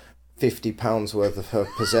up £50 worth of her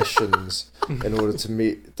possessions in order to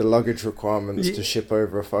meet the luggage requirements to ship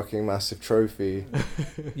over a fucking massive trophy.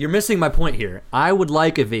 You're missing my point here. I would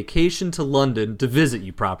like a vacation to London to visit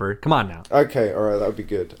you proper. Come on now. Okay, alright, that would be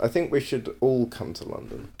good. I think we should all come to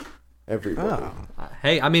London. Everybody.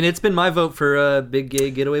 Hey, I mean, it's been my vote for a big gay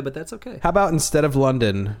getaway, but that's okay. How about instead of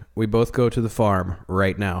London, we both go to the farm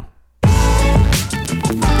right now?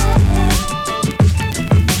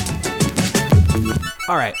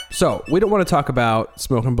 All right, so we don't want to talk about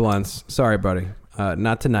smoking blunts. Sorry, buddy.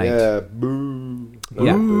 Not tonight. Yeah, boo.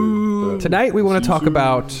 Yeah. Boo. Tonight we want to talk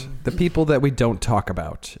about the people that we don't talk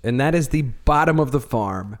about, and that is the bottom of the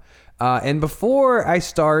farm. And before I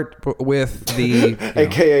start with the...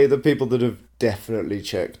 AKA the people that have definitely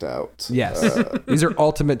checked out. Yes. These are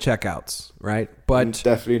ultimate checkouts, right? But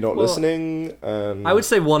definitely not listening. I would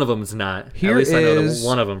say one of them is not. At least I know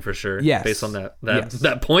one of them for sure. Yes. Based on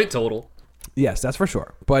that point total. Yes, that's for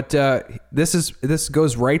sure. But this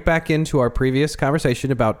goes right back into our previous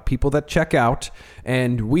conversation about people that check out,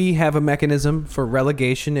 and we have a mechanism for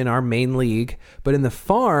relegation in our main league, but in the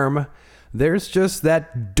farm, there's just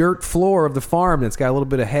that dirt floor of the farm that's got a little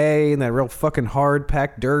bit of hay and that real fucking hard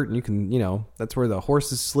packed dirt, and you can, that's where the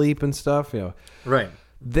horses sleep and stuff, Right.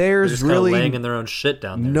 There's just really laying in their own shit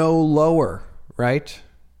down there. no lower, right?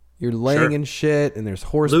 You're laying in shit, and there's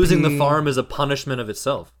horse Losing pee. the farm is a punishment of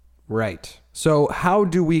itself. Right. So how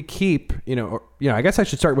do we keep, I guess I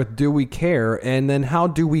should start with, do we care? And then how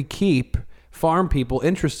do we keep farm people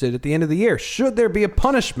interested at the end of the year? Should there be a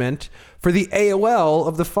punishment for the AOL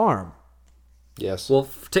of the farm? Yes. Well,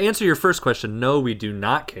 to answer your first question, no, we do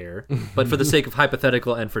not care. But for the sake of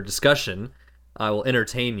hypothetical and for discussion, I will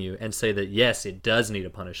entertain you and say that, yes, it does need a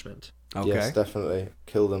punishment. Okay. Yes, definitely.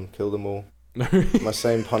 Kill them all. My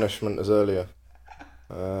same punishment as earlier.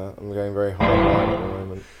 I'm going very hard line at the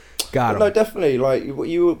moment. Got him. No, definitely. Like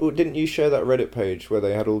didn't you share that Reddit page where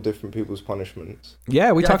they had all different people's punishments?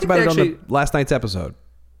 Yeah, we talked about it actually... on the last night's episode.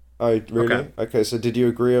 Oh, really? Okay, so did you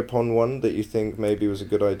agree upon one that you think maybe was a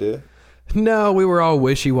good idea? No, we were all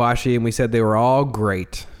wishy-washy, and we said they were all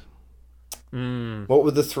great. What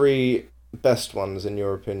were the 3 best ones in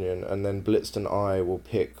your opinion? And then Blitzed and I will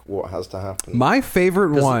pick what has to happen. My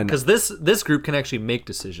favorite one... Because this group can actually make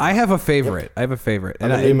decisions. I have a favorite. Yep. I have a favorite.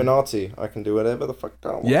 I'm an Illuminati. I can do whatever the fuck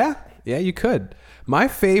I want. Yeah, you could. My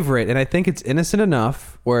favorite, and I think it's innocent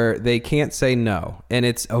enough where they can't say no, and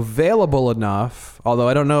it's available enough, although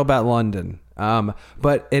I don't know about London.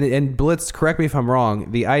 But and Blitz, correct me if I'm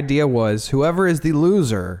wrong, the idea was whoever is the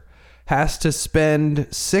loser has to spend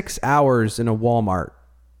 6 hours in a Walmart.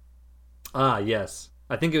 Ah, yes.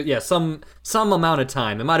 I think, some amount of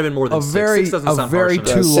time. It might have been more than 6. 6 doesn't sound very harsh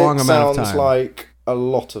too enough. long amount of time. Sounds like a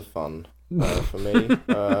lot of fun for me.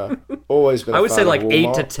 Always been. I would say like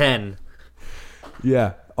 8 to 10. 10.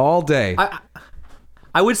 Yeah, all day.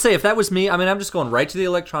 I would say if that was me, I mean, I'm just going right to the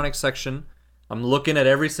electronics section. I'm looking at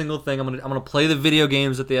every single thing. I'm gonna play the video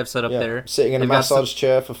games that they have set up there. Sitting in a massage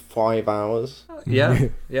chair for 5 hours. Yeah.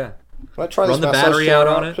 Can I try Run this the massage battery chair out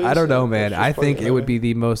on it? please? I don't know, man. Just I think fucking it would be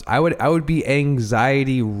the most... I would be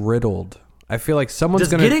anxiety riddled. I feel like someone's Does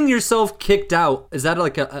going to... getting yourself kicked out, is that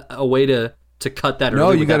like a way to cut that? No,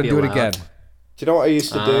 early? you Would that got to be do it allowed? again. Do you know what I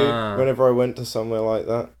used to do whenever I went to somewhere like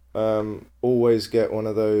that? Always get one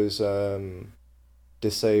of those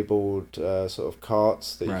disabled sort of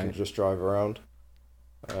carts that you can just drive around.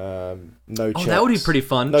 No checks. That would be pretty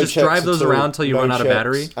fun. No Just checks drive those at all. around until you run out of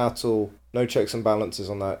battery. At all. No checks and balances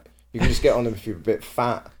on that. You can just get on them if you're a bit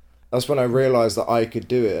fat. That's when I realised that I could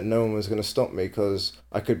do it and no one was going to stop me because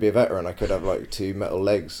I could be a veteran. I could have like 2 metal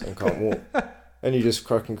legs and can't walk. And you just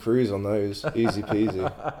crack and cruise on those. Easy peasy.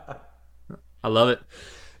 I love it.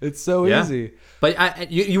 It's so easy. But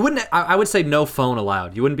you wouldn't. I would say no phone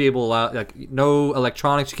allowed. You wouldn't be able to allow like no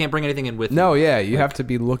electronics. You can't bring anything in with you. No, yeah, you have to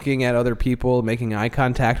be looking at other people, making eye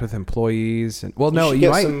contact with employees, and You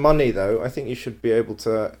get some money though. I think you should be able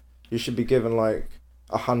to. You should be given like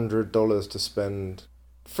 $100 to spend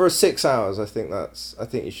for 6 hours. I think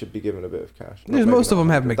you should be given a bit of cash. Most of them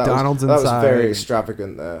have McDonald's inside. That was very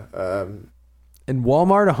extravagant there. In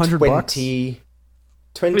Walmart, $100.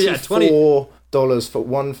 $24 for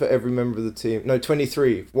one for every member of the team. No,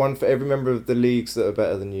 23. One for every member of the leagues that are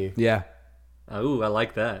better than you. Yeah. Oh, I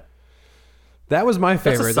like that. That was my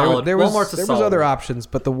favorite. There was solid other one. options,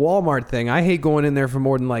 but the Walmart thing, I hate going in there for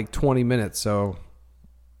more than like 20 minutes, so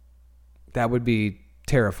that would be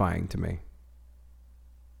terrifying to me.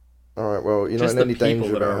 All right, well, you're Just not in the any danger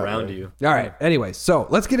people that are about around it. you. All right. Anyway, so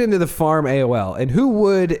let's get into the farm AOL. And who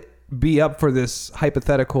would be up for this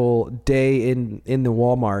hypothetical day in the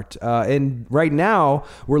Walmart? And right now,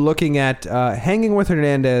 we're looking at Hanging with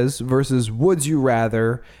Hernandez versus Would You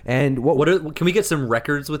Rather. And can we get some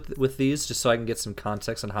records with these, just so I can get some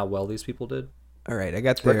context on how well these people did? All right, I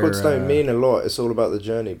got their... Records don't mean a lot. It's all about the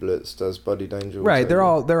journey, Blitz, as Buddy Danger. Right, they're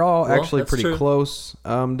all actually pretty true. close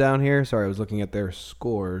down here. Sorry, I was looking at their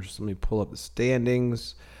scores. Let me pull up the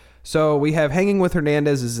standings. So we have Hanging with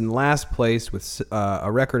Hernandez is in last place with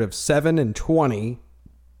a record of 7-20.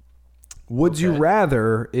 Would You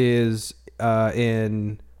Rather is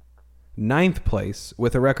in 9th place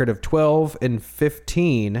with a record of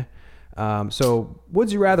 12-15. So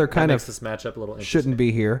Would You Rather kind makes of this matchup a little interesting. shouldn't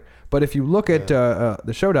be here. But if you look at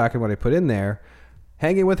the show doc and what I put in there,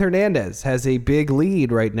 Hanging with Hernandez has a big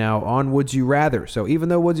lead right now on Would You Rather. So even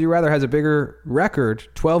though Would You Rather has a bigger record,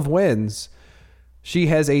 12 wins, she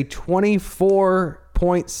has a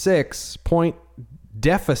 24.6 point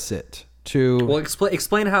deficit to... Well,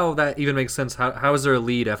 explain how that even makes sense. How is there a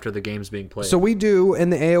lead after the game's being played? So we do in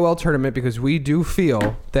the AOL tournament, because we do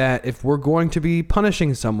feel that if we're going to be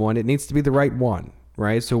punishing someone, it needs to be the right one,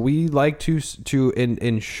 right? So we like to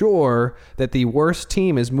ensure that the worst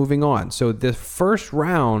team is moving on. So the first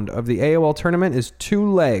round of the AOL tournament is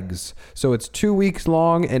 2 legs. So it's 2 weeks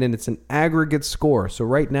long, and it's an aggregate score. So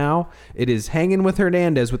right now, it is Hanging with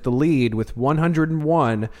Hernandez with the lead with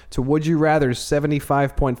 101 to Would You Rather's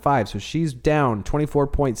 75.5. So she's down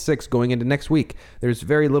 24.6 going into next week. There's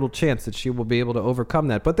very little chance that she will be able to overcome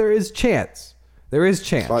that, but there is chance. There is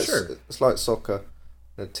chance. It's like soccer.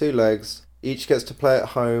 There are 2 legs. Each gets to play at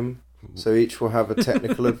home, so each will have a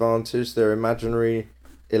technical advantage. Their imaginary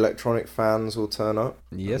electronic fans will turn up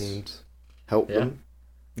and help them.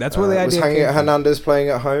 That's where the idea was Hanging at Hernandez playing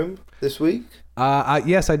at home this week?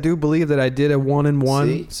 Yes, I do believe that I did a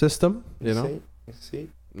 1-in-1 system. See?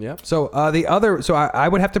 Yeah. So I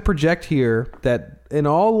would have to project here that in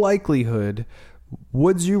all likelihood,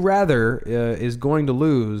 Would You Rather is going to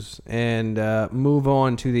lose and move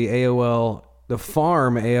on to the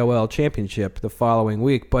Farm AOL Championship the following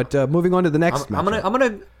week. But moving on to the next match.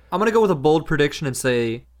 I'm gonna go with a bold prediction and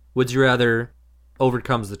say Would You Rather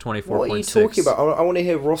overcomes the 24.6. What are you talking about? I want to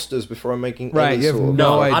hear rosters before I'm making any sort of...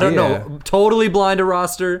 No idea. I don't know. Totally blind to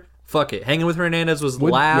roster. Fuck it. Hanging with Hernandez was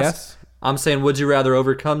last. Yes. I'm saying Would You Rather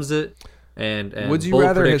overcomes it. And Would You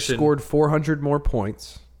Rather has scored 400 more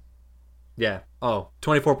points. Yeah. Oh,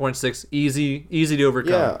 24.6. Easy to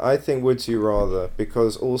overcome. Yeah, I think Would You Rather,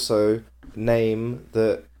 because also name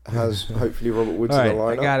that has hopefully Robert Woods in the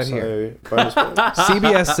lineup. I got it here. Bonus points.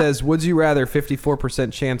 CBS says Would You Rather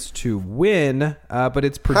 54% chance to win, but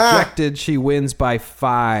it's projected she wins by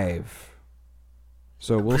 5.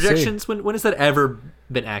 So we'll projections, see. When has that ever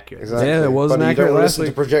been accurate? Exactly. Yeah, it wasn't accurate you don't last listen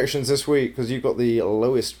week. to projections this week because you've got the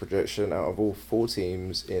lowest projection out of all 4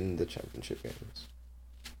 teams in the championship games.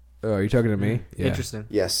 Oh, are you talking to me? Yeah. Interesting.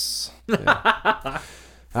 Yes.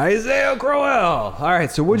 Isaiah Crowell. All right,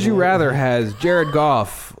 so Would You Rather has Jared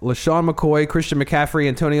Goff, LaShawn McCoy, Christian McCaffrey,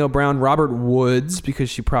 Antonio Brown, Robert Woods, because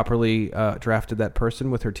she properly drafted that person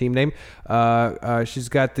with her team name. She's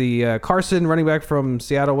got the Carson, running back from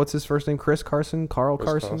Seattle. What's his first name? Chris Carson? Carl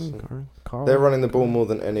Carson? Carl? They're running the ball more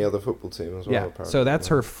than any other football team as well, apparently. So that's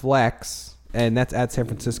her flex. And that's at San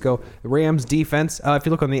Francisco. The Rams defense. If you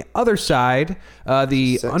look on the other side,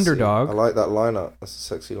 the sexy. underdog. I like that lineup. That's a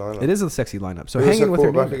sexy lineup. It is a sexy lineup. So Who's hanging the with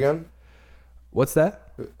her quarterback again? What's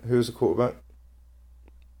that? Who's the quarterback?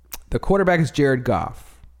 The quarterback is Jared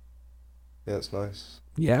Goff. Yeah, it's nice.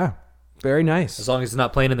 Yeah, very nice. As long as he's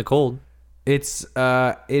not playing in the cold. It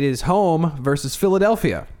is home versus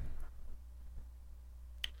Philadelphia.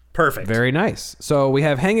 Perfect. Very nice. So we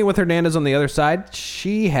have Hanging with Hernandez on the other side.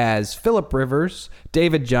 She has Phillip Rivers,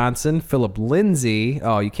 David Johnson, Philip Lindsay.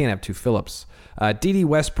 Oh, you can't have 2 Phillips. Dede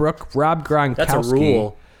Westbrook, Rob Gronkowski. That's a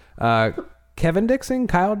rule. Kevin Dixon,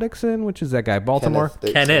 Kyle Dixon, which is that guy? Baltimore.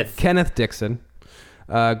 Kenneth Dixon.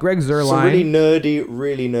 Greg Zuerlein. Some really nerdy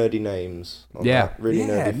names. Really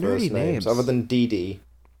nerdy first names. Other than Dede,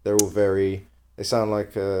 they're all very... They sound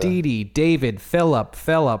like... Dede, David, Philip,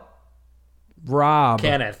 Rob.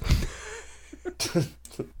 Kenneth.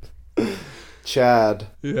 Chad.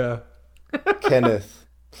 Yeah. Kenneth.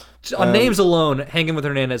 On names alone, Hanging with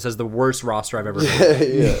Hernandez has the worst roster I've ever heard.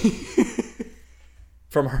 Yeah.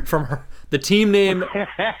 From her, the team name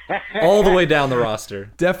all the way down the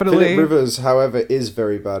roster. Definitely. Philip Rivers, however, is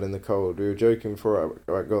very bad in the cold. We were joking before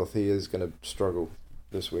at Goth. He is going to struggle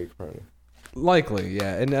this week, apparently. Likely,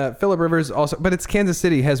 yeah. And Phillip Rivers also, but it's Kansas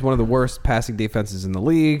City has one of the worst passing defenses in the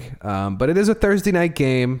league. But it is a Thursday night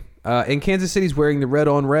game, and Kansas City's wearing the red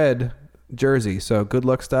on red jersey. So good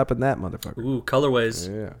luck stopping that motherfucker. Ooh,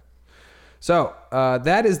 colorways. Yeah. So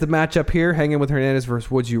that is the matchup here, Hanging with Hernandez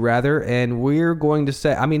versus Would You Rather, and we're going to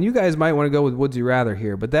say, I mean, you guys might want to go with Would You Rather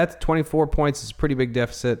here, but that's 24 points is a pretty big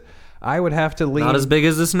deficit. I would have to lean. Not as big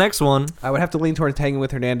as this next one. I would have to lean towards Hanging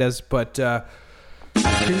with Hernandez, but.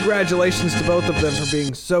 Congratulations to both of them for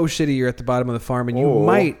being so shitty you're at the bottom of the farm, and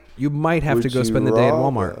you might have to go spend the day at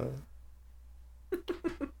Walmart.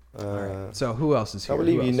 All right. So who else is here? I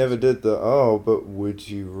believe you never did the but would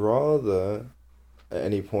you rather at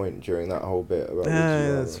any point during that whole bit about would you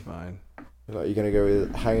rather? That's fine. Like you're gonna go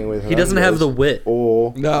with Hanging with Hernandez, he doesn't have the wit.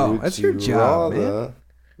 Or no, would that's you your job, rather...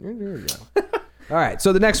 man. Your job. All right,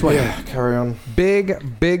 so the next one. Yeah, carry on.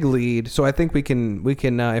 Big lead. So I think we can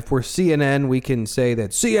if we're CNN, we can say that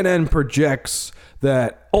CNN projects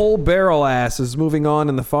that Old Barrel Ass is moving on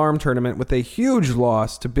in the farm tournament with a huge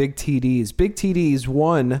loss to Big TDs. Big TDs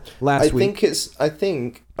won last week. I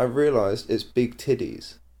think I realized it's Big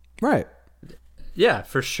Titties. Right. Yeah,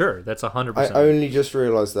 for sure. That's 100%. I only just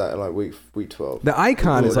realised that in like week 12. The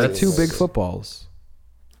icon is like two big footballs.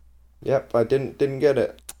 Yep, I didn't get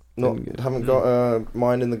it. Haven't got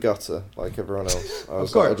mine in the gutter like everyone else. I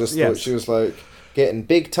just thought she was like getting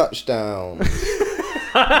big touchdowns.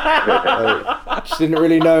 She didn't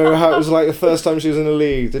really know how it was like the first time she was in the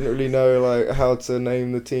league. Didn't really know like how to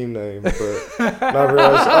name the team name, but now I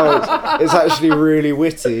realised it's actually really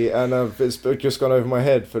witty, and it's just gone over my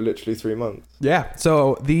head for literally 3 months. Yeah.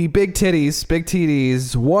 So the big TDs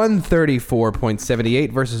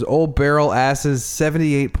 134.78 versus Old Barrel Asses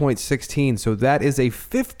 78.16. So that is a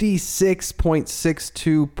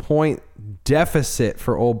 56.62 point deficit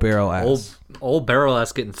for Old Barrel Ass. Old Barrel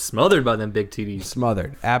Ass getting smothered by them big TDs.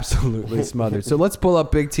 Smothered. Absolutely smothered. So let's pull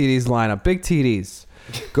up Big TD's lineup. Big TDs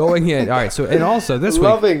going in. All right. So, and also this week.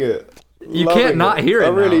 Loving it. You can't not hear it. I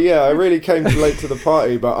really came late to the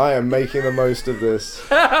party, but I am making the most of this.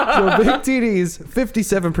 So Big TD's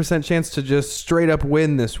 57% chance to just straight up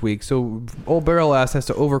win this week. So Old Barrel Ass has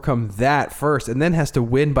to overcome that first and then has to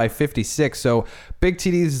win by 56. So Big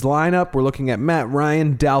TD's lineup, we're looking at Matt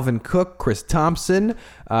Ryan, Dalvin Cook, Chris Thompson.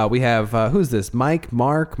 We have, who's this? Mike,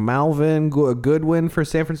 Mark, Malvin, Goodwin for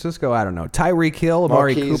San Francisco. I don't know. Tyreek Hill,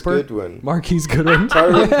 Amari Cooper. Marquise Goodwin.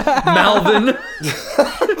 Malvin.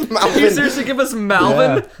 Can you seriously give us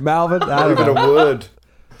Malvin? Yeah, Malvin. I don't know. A word.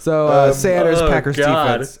 So Sanders, Packers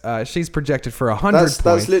defense. She's projected for 100 points.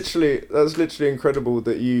 That's literally incredible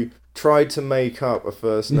that you tried to make up a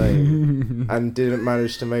first name and didn't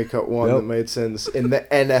manage to make up one that made sense in the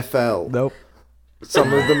NFL. Nope.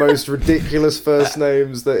 Some of the most ridiculous first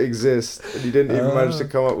names that exist, and you didn't even manage to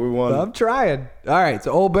come up with one. I'm trying. All right,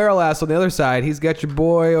 so Old Barrel Ass on the other side. He's got your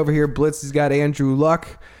boy over here, Blitz. He's got Andrew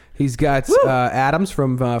Luck. He's got Adams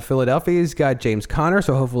from Philadelphia. He's got James Conner,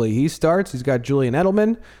 so hopefully he starts. He's got Julian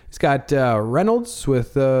Edelman. He's got Reynolds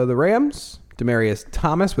with the Rams. Demaryius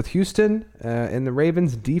Thomas with Houston and the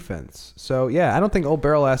Ravens defense. So, yeah, I don't think Old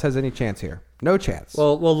Barrel Ass has any chance here. No chance.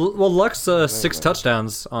 Well, Luck's 6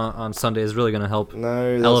 touchdowns on Sunday is really going to help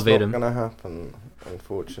elevate him. No, that's not going to happen,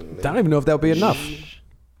 unfortunately. I don't even know if that'll be enough.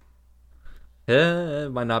 Yeah,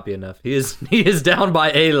 it might not be enough. He is down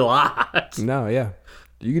by a lot. No, yeah.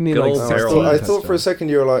 You need like 16. I thought for a second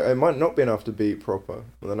you were like, it might not be enough to beat proper.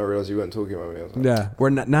 And then I realized you weren't talking about me. I was like, yeah,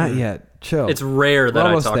 we're not yet. Chill. It's rare that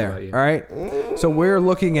I talk about you. All right. So we're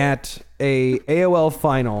looking at a AOL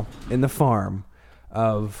final in the farm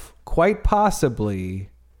of quite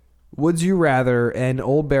possibly Would You Rather and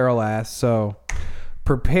Old Barrel Ass. So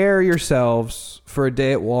prepare yourselves for a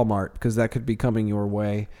day at Walmart because that could be coming your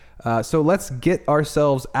way. So let's get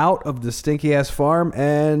ourselves out of the stinky ass farm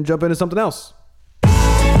and jump into something else.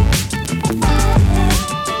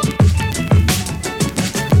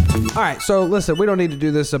 All right, so listen, we don't need to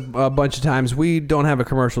do this a bunch of times. We don't have a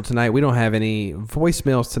commercial tonight. We don't have any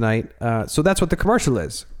voicemails tonight. So that's what the commercial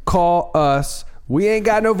is. Call us. We ain't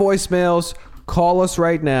got no voicemails. Call us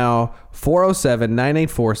right now,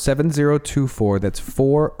 407-984-7024. That's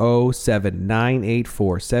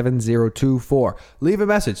 407-984-7024. Leave a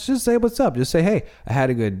message. Just say what's up. Just say, hey, I had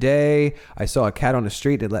a good day. I saw a cat on the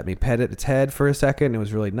street. It let me pet its head for a second. It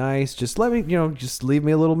was really nice. Just let me, just leave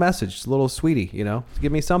me a little message. Just a little sweetie,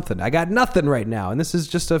 give me something. I got nothing right now. And this is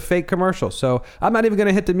just a fake commercial. So I'm not even going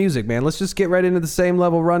to hit the music, man. Let's just get right into the same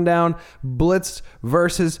level rundown. Blitz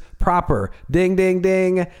versus Proper. Ding, ding,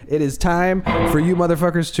 ding. It is time for you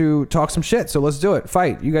motherfuckers to talk some shit. So let's do it.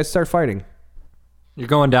 Fight. You guys start fighting. You're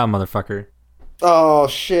going down, motherfucker. Oh,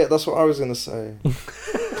 shit. That's what I was going to say.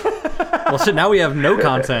 Well, shit, now we have no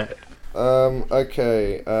content.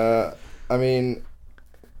 Okay. I mean,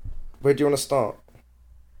 where do you want to start?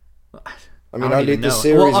 I lead the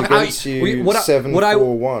series against you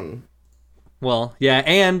 7-4-1. Well, yeah,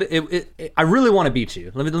 and I really want to beat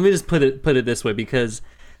you. Let me just put it this way, because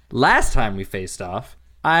last time we faced off,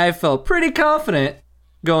 I felt pretty confident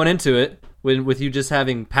going into it with you just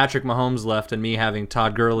having Patrick Mahomes left and me having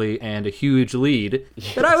Todd Gurley and a huge lead,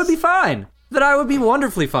 that I would be fine, that I would be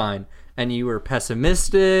wonderfully fine. And you were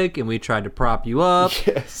pessimistic, and we tried to prop you up.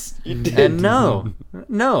 Yes, you did. And no.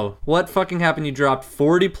 What fucking happened? You dropped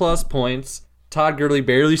 40-plus points. Todd Gurley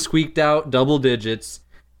barely squeaked out double digits.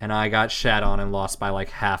 And I got shat on and lost by like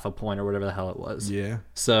half a point or whatever the hell it was. Yeah.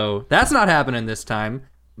 So that's not happening this time,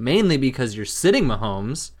 mainly because you're sitting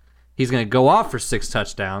Mahomes. He's going to go off for 6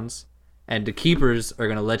 touchdowns, and the keepers are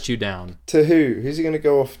going to let you down. To who? Who's he going to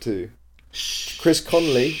go off to? Chris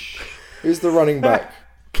Conley? Who's the running back?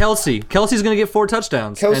 Kelsey's going to get 4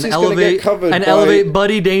 touchdowns. Kelsey's and going to get covered elevate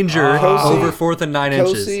Buddy Danger over 4th and 9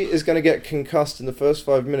 inches. Kelsey is going to get concussed in the first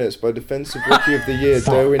 5 minutes by Defensive Rookie of the Year,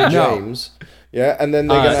 Derwin James. Yeah, and then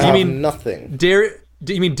they're going to have nothing.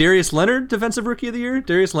 Do you mean Darius Leonard, Defensive Rookie of the Year?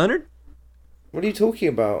 Darius Leonard? What are you talking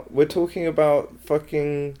about? We're talking about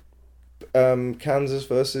fucking Kansas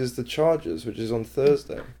versus the Chargers, which is on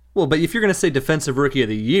Thursday. Well, but if you're going to say Defensive Rookie of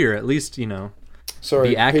the Year, at least, Sorry,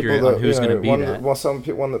 be accurate on who's going to be one that.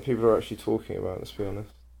 One that people are actually talking about, let's be honest.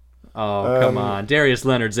 Oh, come on. Darius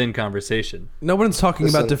Leonard's in conversation. No one's talking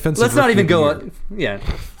about Defensive Let's not Rookie even go... of the Year. Yeah,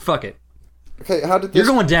 fuck it. Okay, how did this... You're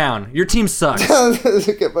going down. Your team sucks. Let's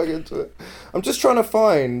get back into it. I'm just trying to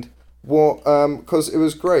find what... Because it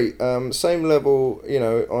was great. Same level,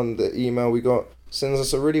 on the email we got, sends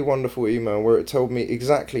us a really wonderful email where it told me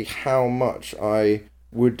exactly how much I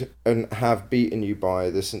would have beaten you by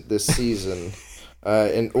this season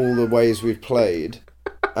in all the ways we've played.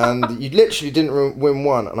 And you literally didn't win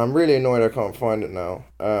one, and I'm really annoyed I can't find it now.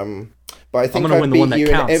 But I think I beat you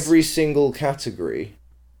in every single category.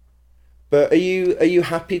 But are you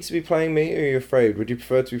happy to be playing me, or are you afraid? Would you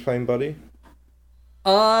prefer to be playing Buddy?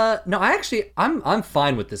 No, I'm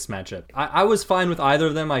fine with this matchup. I was fine with either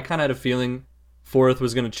of them. I kind of had a feeling Fourth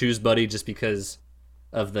was going to choose Buddy just because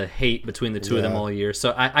of the hate between the two of them all year.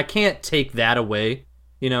 So I can't take that away.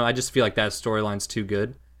 I just feel like that storyline's too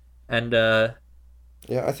good. And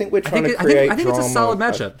yeah, I think we're trying to create drama. I think it's a solid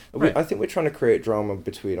matchup. I think we're trying to create drama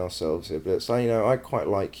between ourselves here, but I quite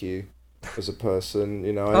like you as a person.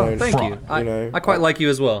 Thank you. I quite like you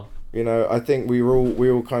as well. I think we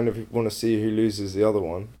all kind of want to see who loses the other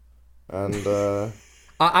one, and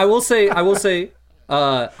I will say,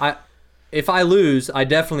 if I lose, I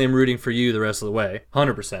definitely am rooting for you the rest of the way,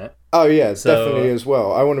 100%. Oh yeah, definitely as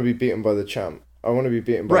well. I want to be beaten by the champ. I want to be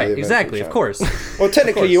beaten by the exactly, champ. of course. Well,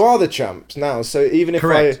 technically, you are the champs now, so even if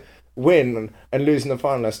I win and lose in the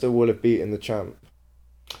final, I still will have beaten the champ.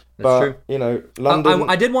 That's true. London.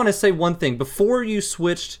 I did want to say one thing before you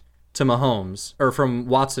switched to Mahomes, or from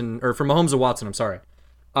Mahomes to Watson. I'm sorry.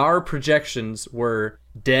 Our projections were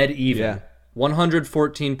dead even,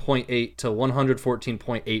 114.8 to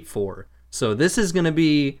 114.84. So this is gonna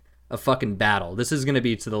be a fucking battle. This is gonna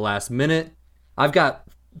be to the last minute. I've got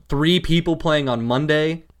 3 people playing on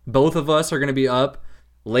Monday. Both of us are going to be up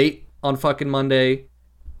late on fucking Monday,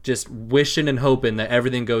 just wishing and hoping that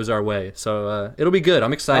everything goes our way. So it'll be good.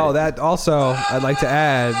 I'm excited. Oh, that also, I'd like to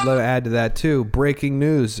add to that too. Breaking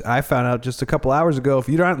news. I found out just a couple hours ago. If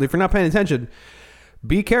you're not paying attention,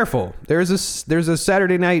 be careful. There's a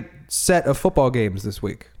Saturday night set of football games this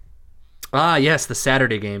week. Ah, yes, the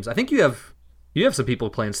Saturday games. I think you have some people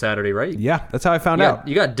playing Saturday, right? Yeah, that's how I found out.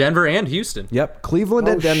 You got Denver and Houston. Yep, Cleveland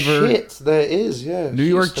and Denver. Shit, there is, yeah. New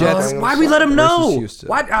York Jets. Why'd we let them know?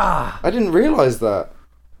 What? I didn't realize that.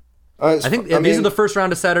 I think these are the first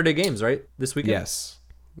round of Saturday games, right? This weekend? Yes.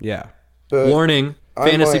 Yeah. But warning,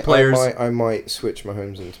 fantasy players. I might switch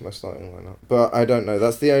Mahomes into my starting lineup, but I don't know.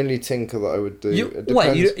 That's the only tinker that I would do.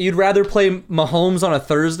 You'd rather play Mahomes on a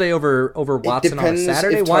Thursday over Watson on a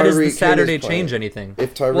Saturday? Why does the Saturday change anything?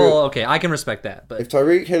 Okay, I can respect that. But if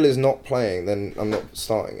Tyreek Hill is not playing, then I'm not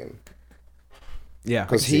starting him. Yeah,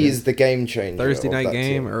 because he's the game changer. Thursday night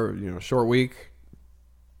game or short week.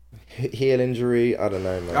 Heel injury, I don't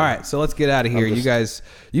know, man. All right, so let's get out of here. You guys,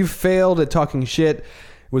 you failed at talking shit. It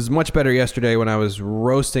was much better yesterday when I was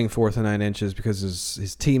roasting 4th and 9 inches because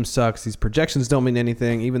his team sucks. These projections don't mean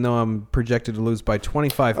anything, even though I'm projected to lose by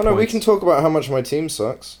 25 points. No, we can talk about how much my team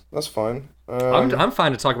sucks. That's fine. I'm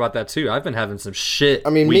fine to talk about that too. I've been having some shit. I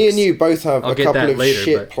mean, weeks. Me and you both have a couple of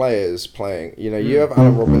shit players playing. You have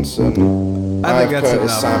Allen Robinson. I think that's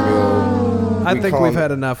enough. Samuel. I think we've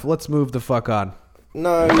had enough. Let's move the fuck on.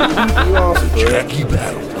 No, you asked for it. Jackie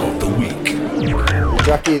Battle of the Week.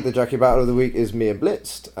 The Jackie Battle of the Week is me and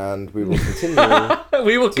Blitzed, and we will continue.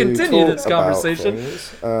 We will continue this conversation.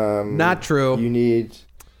 Not true.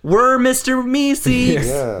 We're Mr. Meeseeks.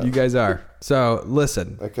 Yeah. You guys are. So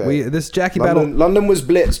listen. Okay. This Jackie Battle. London was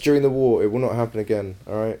blitzed during the war. It will not happen again.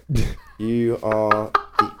 All right. You are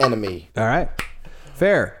the enemy. All right.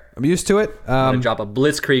 Fair. I'm used to it. I'm gonna drop a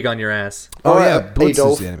blitzkrieg on your ass. Oh yeah, Blitz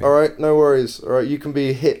Adolf. is the enemy. All right, no worries. All right, you can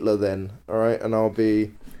be Hitler then. All right, and I'll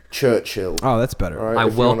be Churchill. Oh, that's better. All right, I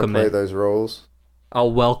welcome play those roles.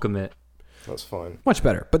 I'll welcome it. That's fine. Much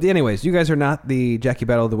better. But anyways, you guys are not the Jackie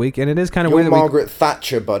Battle of the Week, and it is kind of You're weird. Margaret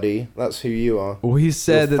Thatcher, buddy. That's who you are. We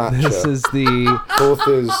said that this is the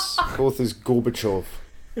fourth is Gorbachev.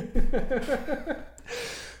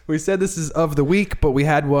 We said this is of the week, but we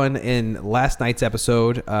had one in last night's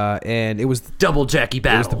episode, and it was double Jackie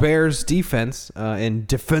Battle. It was the Bears' defense in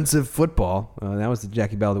defensive football. That was the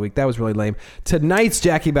Jackie Battle of the week. That was really lame. Tonight's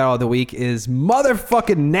Jackie Battle of the week is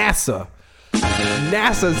motherfucking NASA.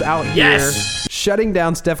 NASA's out here shutting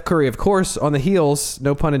down Steph Curry, of course, on the heels,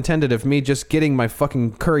 no pun intended, of me just getting my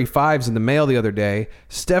fucking Curry 5s in the mail the other day.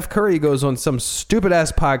 Steph Curry goes on some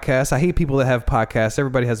stupid-ass podcast. I hate people that have podcasts.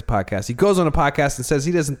 Everybody has a podcast. He goes on a podcast and says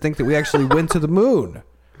he doesn't think that we actually went to the moon.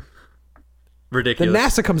 Ridiculous. Then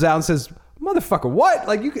NASA comes out and says, motherfucker, what?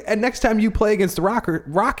 Like, and next time you play against the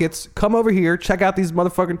Rockets, come over here, check out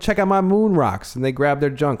my moon rocks. And they grab their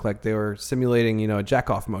junk like they were simulating, a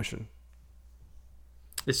jack-off motion.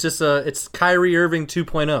 It's just it's Kyrie Irving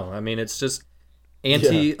 2.0. I mean, it's just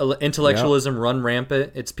anti-intellectualism run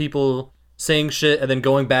rampant. It's people saying shit and then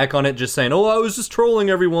going back on it, just saying, "Oh, I was just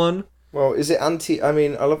trolling everyone." Well, is it anti? I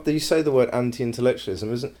mean, I love that you say the word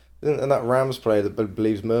anti-intellectualism. Isn't that Rams player that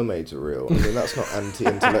believes mermaids are real? I mean, that's not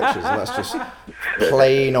anti-intellectualism. That's just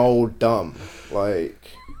plain old dumb. Like,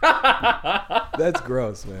 that's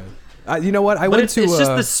gross, man. You know what? It's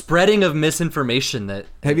just the spreading of misinformation that.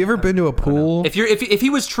 Have you ever been to a pool? If he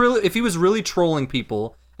was really trolling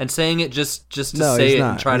people and saying it just to say it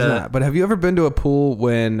and try to. Not. But have you ever been to a pool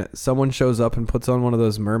when someone shows up and puts on one of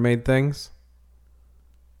those mermaid things?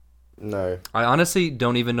 No. I honestly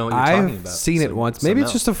don't even know what you're talking about. I've seen it once. Maybe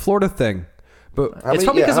it's just a Florida thing. But it's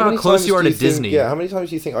probably because of how close you are to Disney. How many times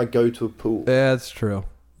do you think I go to a pool? Yeah, that's true.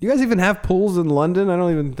 You guys even have pools in London? I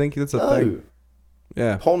don't even think that's a thing.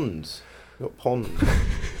 Yeah. Ponds. You got ponds.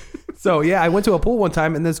 So, yeah, I went to a pool one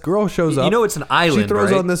time, and this girl shows up. It's an island, she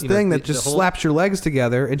throws right? on this thing that just slaps your legs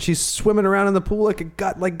together, and she's swimming around in the pool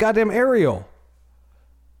like goddamn Ariel.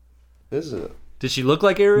 Is it? Did she look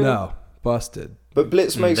like Ariel? No. Busted. But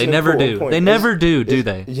Blitz makes they an never important do. point. They never do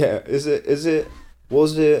they? Yeah.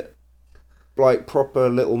 Was it like proper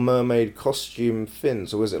Little Mermaid costume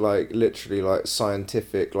fins, or was it like literally like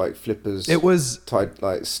scientific like flippers? It was tied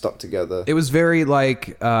like stuck together. It was very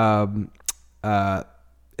like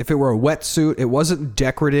if it were a wetsuit, it wasn't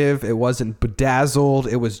decorative, it wasn't bedazzled,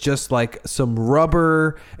 it was just like some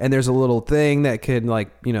rubber, and there's a little thing that can it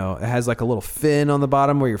has like a little fin on the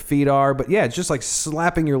bottom where your feet are. But yeah, it's just like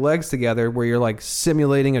slapping your legs together where you're like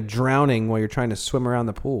simulating a drowning while you're trying to swim around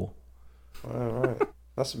the pool. All right.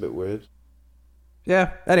 That's a bit weird.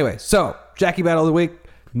 Yeah. Anyway, so Jackie Battle of the Week,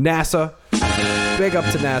 NASA. Big up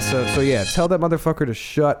to NASA. So yeah, tell that motherfucker to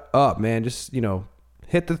shut up, man. Just,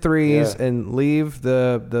 hit the threes and leave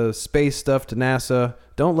the space stuff to NASA.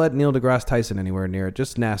 Don't let Neil deGrasse Tyson anywhere near it.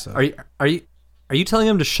 Just NASA. Are you telling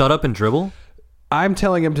him to shut up and dribble? I'm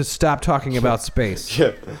telling him to stop talking about space.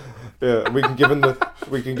 Yeah. We can give him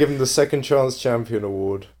the second chance champion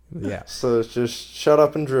award. Yeah. So it's just shut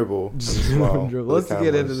up and dribble. And smile. Let's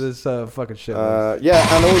get into this fucking shit list. Yeah,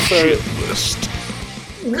 and also Shit list.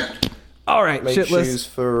 All right, make shit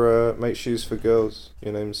shoes list. make shoes for girls.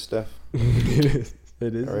 Your name's Steph.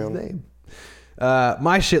 It is his name.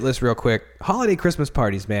 My shit list real quick. Holiday Christmas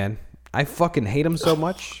parties, man. I fucking hate them so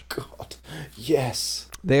much. God. Yes.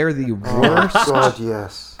 They're the worst. Oh, God,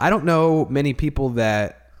 yes. I don't know many people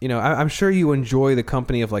that, I'm sure you enjoy the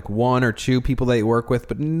company of like one or two people that you work with,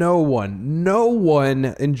 but no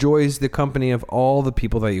one enjoys the company of all the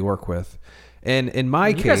people that you work with. And in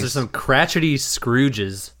my case, you guys are some crotchety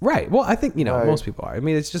Scrooges, right? Well, I think most people are. I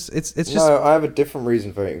mean, it's just. No, I have a different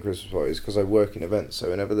reason for hating Christmas parties because I work in events.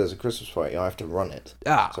 So whenever there's a Christmas party, I have to run it.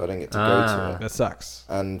 So I don't get to go to it. That sucks.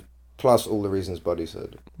 And plus all the reasons Buddy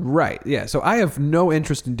said. Right. Yeah. So I have no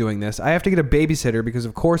interest in doing this. I have to get a babysitter because,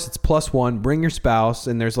 of course, it's +1. Bring your spouse,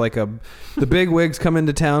 and there's like the big wigs come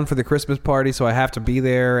into town for the Christmas party, so I have to be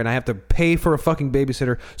there, and I have to pay for a fucking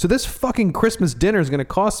babysitter. So this fucking Christmas dinner is going to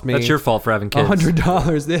cost me. That's your fault for having kids.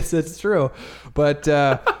 $100. It's true, but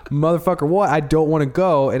motherfucker, what? I don't want to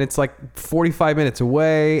go, and it's like 45 minutes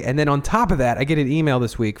away, and then on top of that, I get an email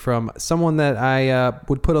this week from someone that I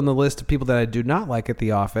would put on the list of people that I do not like at the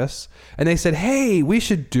office, and they said, "Hey, we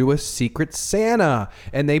should do a Secret Santa,"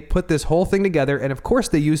 and they put this whole thing together, and of course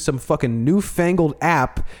they use some fucking newfangled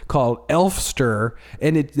app called Elfster,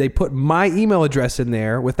 and they put my email address in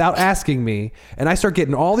there without asking me, and I start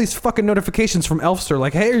getting all these fucking notifications from Elfster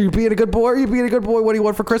like, "Hey, are you being a good boy? Are you being a good boy? What do you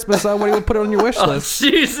want for Christmas? What do you want to put on your wish list?" Oh,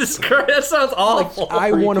 Jesus Christ, that sounds awful.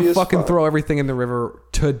 I want to fucking throw everything in the river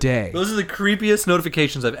today. Those are the creepiest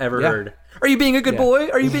notifications I've ever heard. Are you being a good boy?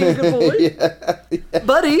 Are you being a good boy?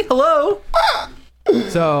 Buddy, hello.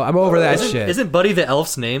 So I'm over that shit. Isn't Buddy the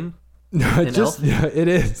elf's name? No, it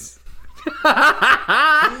is.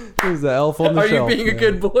 He's the elf on the shelf. Are you being a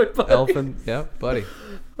good boy, Buddy? Elf and Buddy.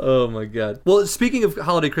 Oh my God. Well, speaking of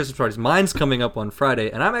holiday Christmas parties, mine's coming up on Friday,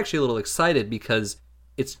 and I'm actually a little excited because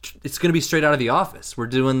it's going to be straight out of The Office. We're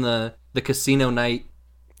doing the casino night.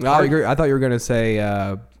 I thought you were going to say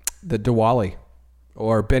the Diwali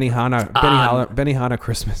or Benihana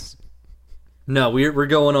Christmas. No, we're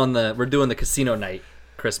doing the casino night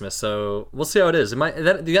Christmas, so we'll see how it is.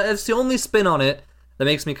 That's the only spin on it that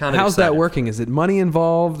makes me kind of. How's excited. that working? Is it money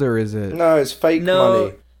involved or is it? No, it's fake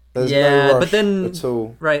money. There's no rush but then at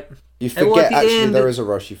all. right. You forget end, there is a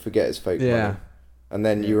rush. You forget it's fake money. And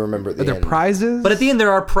then you remember at the end. Are there prizes? But at the end,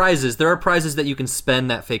 there are prizes. There are prizes that you can spend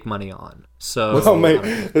that fake money on. So, oh mate,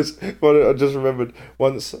 I just remembered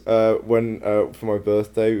once when for my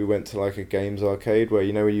birthday we went to like a games arcade where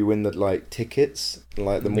where you win the like tickets,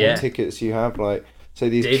 like the more tickets you have, like so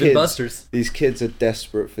these these kids are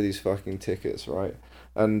desperate for these fucking tickets, right?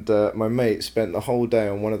 And my mate spent the whole day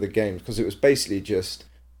on one of the games because it was basically just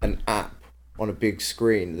an app on a big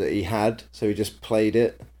screen that he had, so he just played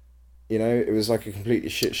it. It was like a completely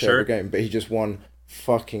shit show of a game, but he just won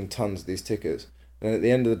fucking tons of these tickets. And at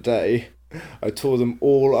the end of the day, I tore them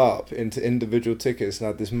all up into individual tickets and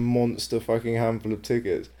had this monster fucking handful of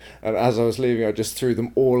tickets. And as I was leaving, I just threw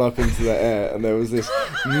them all up into the air, and there was this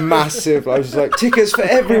massive, I was like, tickets for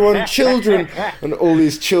everyone, children! And all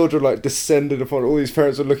these children like descended upon, all these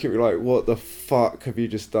parents were looking at me like, what the fuck have you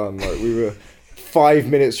just done? Like, we were 5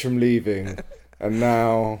 minutes from leaving, and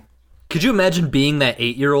now... Could you imagine being that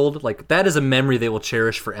 8-year-old? Like, that is a memory they will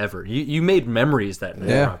cherish forever. You made memories that night.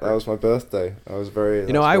 Yeah. That was my birthday. I was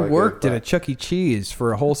very... I worked at a Chuck E. Cheese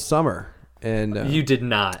for a whole summer. And you did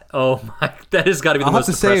not. Oh my... That has got to be the most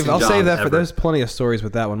depressing job I'll save that ever. there's plenty of stories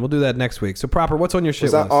with that one. We'll do that next week. So, Proper, what's on your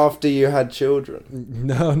shit list? Was list? that after you had children?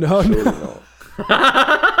 No. Surely not.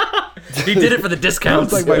 He did it for the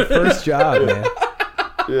discounts. That was like my first job, man.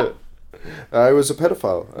 Yeah. I was a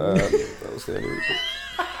pedophile. That was the only reason.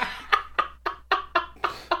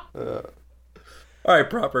 All right,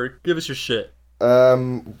 Proper. Give us your shit.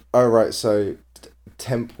 Alright, so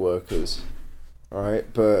temp workers.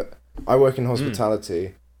 Alright, but I work in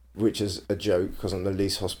hospitality, which is a joke because I'm the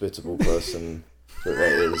least hospitable person that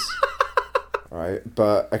there is. Right,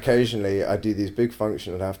 but occasionally I do these big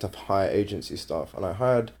functions and I have to hire agency staff. And I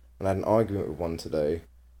had an argument with one today,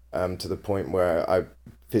 to the point where I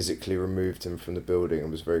physically removed him from the building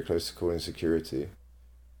and was very close to calling security.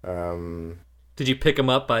 Did you pick him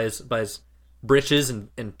up by his britches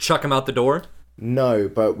and chuck him out the door? No,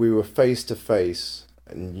 but we were face to face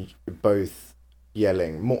and both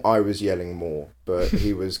yelling. I was yelling more, but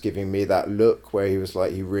he was giving me that look where he was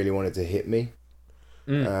like he really wanted to hit me.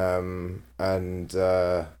 He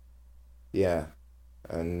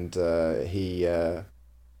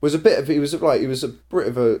was a bit of he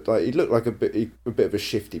looked like a bit of a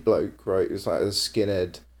shifty bloke, right? He was like a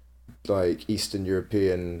skinhead, like Eastern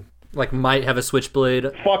European. Like might have a switchblade.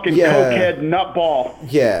 Fucking cokehead nutball.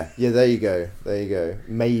 Yeah, there you go.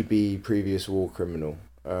 Maybe previous war criminal.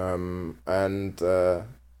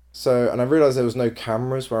 So I realised there was no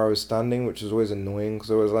cameras where I was standing, which was always annoying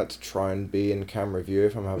because I always like to try and be in camera view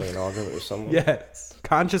if I'm having an argument with someone. Yes,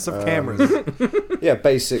 conscious of cameras. Yeah,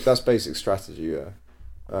 that's basic strategy, yeah.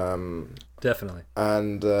 Definitely.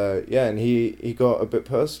 And and he got a bit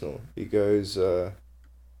personal. He goes,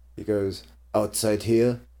 outside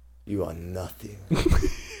here, you are nothing.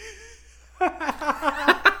 And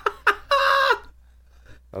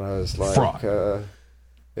I was like,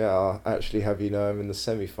 I'll actually have you know I'm in the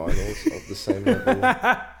semi-finals of the same level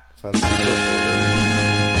fantasy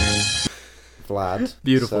football. Vlad.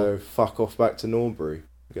 Beautiful. So fuck off back to Norbury.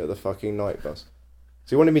 Get the fucking night bus.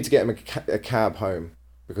 So he wanted me to get him a cab home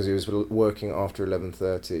because he was working after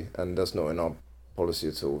 11:30, and that's not in our policy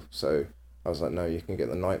at all. So I was like, no, you can get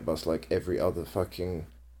the night bus like every other fucking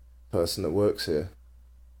person that works here.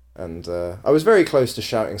 And I was very close to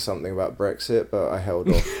shouting something about Brexit, but I held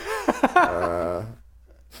off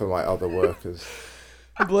for my other workers.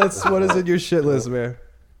 Blitz, what is in your shit list, man?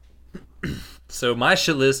 So my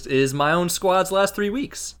shit list is my own squad's last 3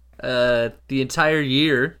 weeks. The entire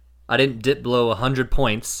year, I didn't dip below 100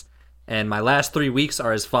 points, and my last 3 weeks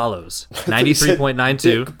are as follows: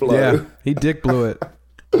 93.92. Yeah, he dick blew it.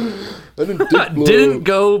 Didn't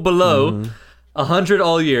go below 100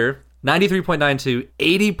 all year. 93.92,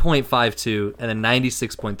 80.52, and then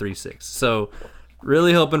 96.36. So,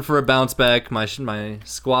 really hoping for a bounce back. My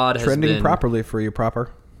squad has trending been properly for you, Proper.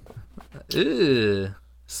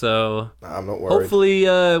 So, I'm not worried.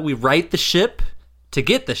 hopefully we right the ship to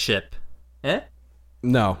get the ship. Eh?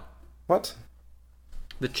 No. What?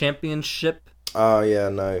 The championship. Oh yeah,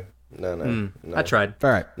 no. I tried. All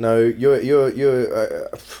right. No, you're.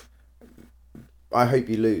 I hope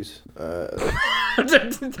you lose.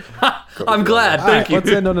 I'm glad. Thank you. Let's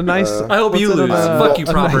end on a nice. I hope you lose. Fuck you,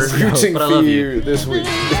 Proper. nice note. Rooting But I for love you this week.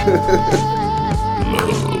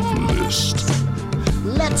 Love list.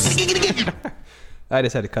 I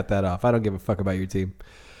just had to cut that off. I don't give a fuck about your team.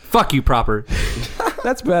 Fuck you, Proper.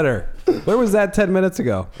 That's better. Where was that 10 minutes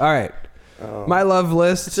ago? All right. My love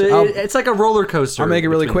list. It's like a roller coaster. I'll make it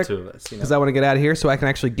really quick because I want to get out of here so I can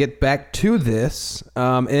actually get back to this.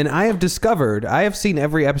 And I have seen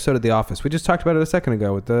every episode of The Office. We just talked about it a second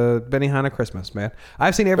ago with the Benihana Christmas, man.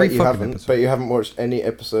 I've seen every fucking episode. But you haven't watched any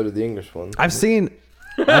episode of the English one. I've seen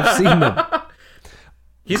them.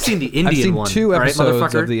 You've seen the Indian one. I've seen 2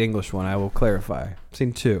 episodes right, of the English one. I will clarify. I've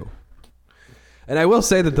seen 2. And I will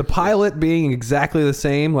say that the pilot being exactly the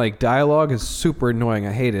same, like dialogue, is super annoying.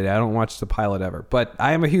 I hate it. I don't watch the pilot ever. But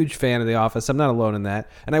I am a huge fan of The Office. I'm not alone in that.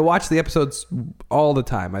 And I watch the episodes all the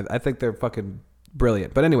time. I think they're fucking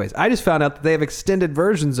brilliant. But anyways, I just found out that they have extended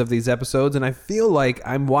versions of these episodes, and I feel like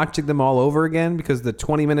I'm watching them all over again because the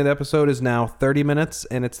 20-minute episode is now 30 minutes,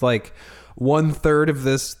 and it's like 1/3 of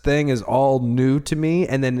this thing is all new to me,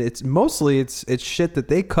 and then it's mostly shit that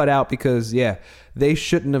they cut out because they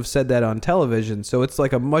shouldn't have said that on television. So it's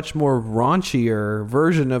like a much more raunchier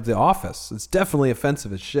version of The Office. It's definitely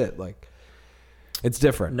offensive as shit. Like, it's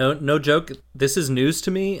different. No joke. This is news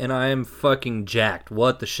to me, and I am fucking jacked.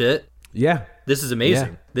 What the shit? Yeah. This is amazing.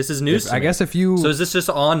 Yeah. This is news to me. I guess if you... So is this just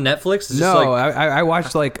on Netflix? No, I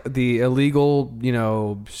watched like the illegal,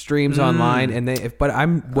 streams online, and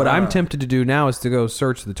I'm tempted to do now is to go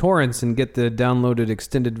search the torrents and get the downloaded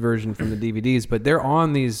extended version from the DVDs. But they're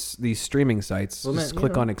on these streaming sites. Well, just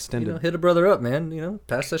click on extended. Hit a brother up, man.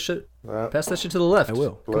 Pass that shit. Pass that shit to the left. I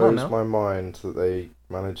will. Blows my mind that they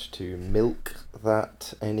managed to milk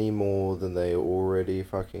that any more than they already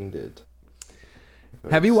fucking did.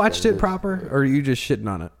 Have you watched it proper, or are you just shitting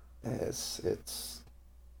on it? It's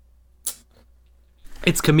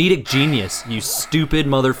comedic genius, you stupid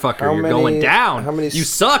motherfucker. You're going down. You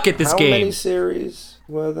suck at this game. How many series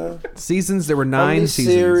were there? Seasons? There were 9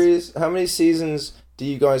 seasons. How many seasons do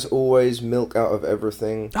you guys always milk out of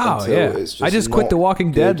everything? Oh, yeah. I just quit The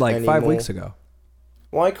Walking Dead like 5 weeks ago.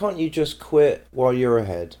 Why can't you just quit while you're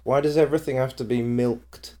ahead? Why does everything have to be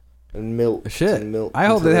milked? And milk. Shit. And milk. I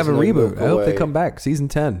hope they have a reboot. I hope they come back. Season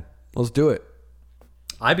 10. Let's do it.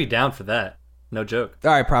 I'd be down for that. No joke.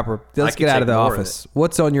 All right, Proper. Let's get out of The Office.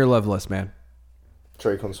 What's on your love list, man?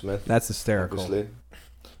 Traycon Smith. That's hysterical. Obviously.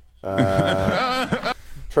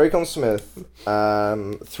 Traycon Smith,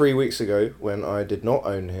 3 weeks ago, when I did not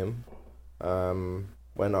own him,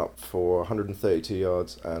 went up for 132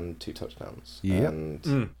 yards and 2 touchdowns. Yeah.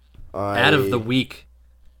 And out of the week.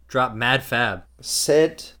 Drop mad fab.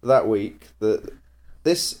 Said that week that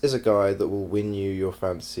this is a guy that will win you your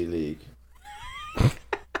fantasy league.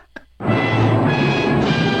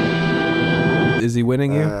 Is he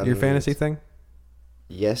winning your fantasy thing?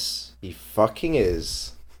 Yes, he fucking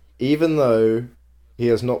is. Even though he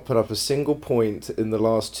has not put up a single point in the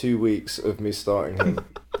last 2 weeks of me starting him.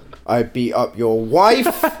 I beat up your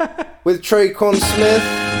wife with Traycon Smith.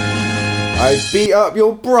 I beat up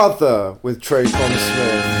your brother with Traycon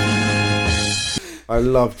Smith. I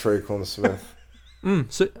love Traycon Smith.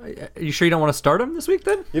 So, are you sure you don't want to start him this week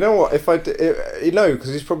then? You know what? If I because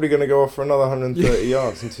he's probably going to go off for another 130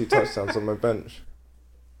 yards and 2 touchdowns on my bench.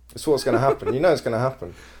 It's what's going to happen. You know it's going to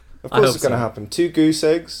happen. Of course it's going to happen. 2 goose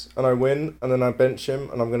eggs and I win, and then I bench him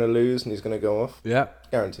and I'm going to lose and he's going to go off.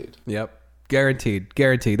 Yep. Guaranteed. Yep.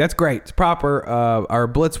 Guaranteed. That's great. It's proper. Our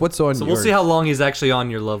Blitz, what's on yours? So we'll see how long he's actually on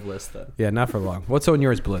your love list then. Yeah, not for long. What's on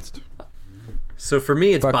yours, Blitzed? So for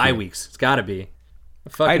me, it's bye weeks. It's got to be.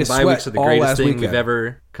 Fucking bye weeks are the greatest thing we've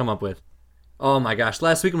ever come up with. Oh my gosh,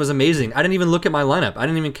 last weekend was amazing. I didn't even look at my lineup. I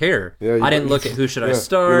didn't even care. I didn't look at who should I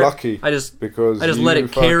start. You're lucky. I just let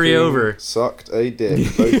it carry over. Sucked a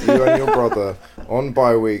dick. Both you and your brother on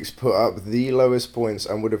bye weeks put up the lowest points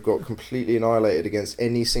and would have got completely annihilated against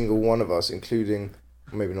any single one of us, including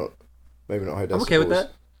maybe not high decibels. I'm okay with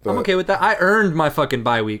that. I'm okay with that. I earned my fucking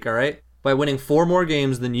bye week, all right, by winning 4 more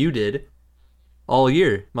games than you did. All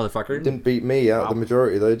year, motherfucker. You didn't beat me out of the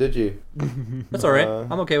majority, though, did you? That's all right.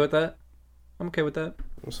 I'm okay with that.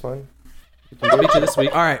 That's fine. I'll beat you this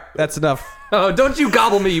week. All right, that's enough. Oh, don't you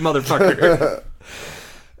gobble me, you motherfucker.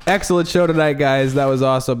 Excellent show tonight, guys. That was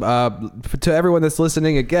awesome. To everyone that's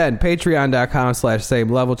listening, again, patreon.com/same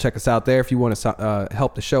level. Check us out there if you want to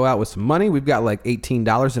help the show out with some money. We've got like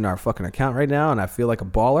 $18 in our fucking account right now, and I feel like a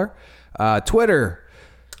baller. Twitter.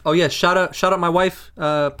 Oh yeah, shout out my wife,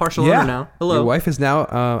 partial owner now. Hello. Your wife is now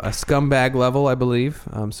a scumbag level, I believe.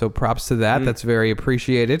 So props to that. That's very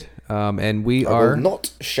appreciated. And I will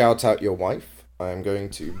not shout out your wife. I am going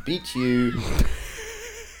to beat you.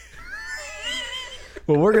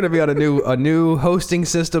 Well, we're going to be on a new hosting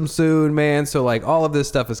system soon, man. So like all of this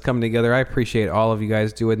stuff is coming together. I appreciate all of you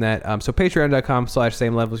guys doing that. So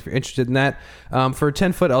patreon.com/same level if you're interested in that. For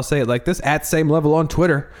 10 foot, I'll say it like this, @same level on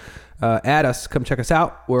Twitter. Add us. Come check us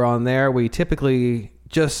out. We're on there. We typically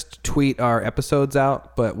just tweet our episodes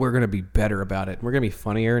out, but we're going to be better about it. We're going to be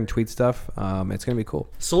funnier and tweet stuff. It's going to be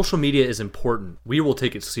cool. Social media is important. We will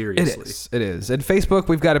take it seriously. It is. And Facebook,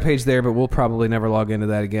 we've got a page there, but we'll probably never log into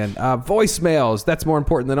that again. Voicemails, that's more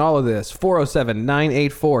important than all of this.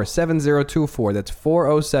 407-984-7024. That's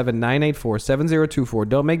 407-984-7024.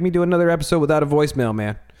 Don't make me do another episode without a voicemail,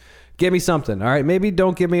 man. Give me something, all right? Maybe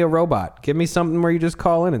don't give me a robot. Give me something where you just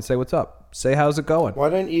call in and say what's up. Say how's it going. I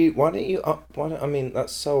mean,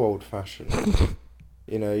 that's so old-fashioned.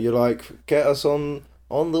 You're like, get us on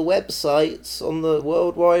the websites, on the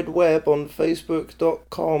World Wide Web, on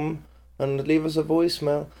Facebook.com, and leave us a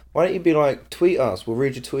voicemail. Why don't you be like, tweet us, we'll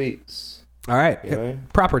read your tweets. All right.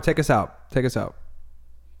 Proper, take us out.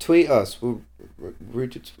 Tweet us, we'll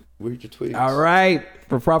read your tweets. All right.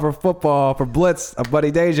 For Proper Football, for Blitz, I'm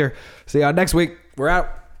Buddy Danger. See y'all next week. We're out.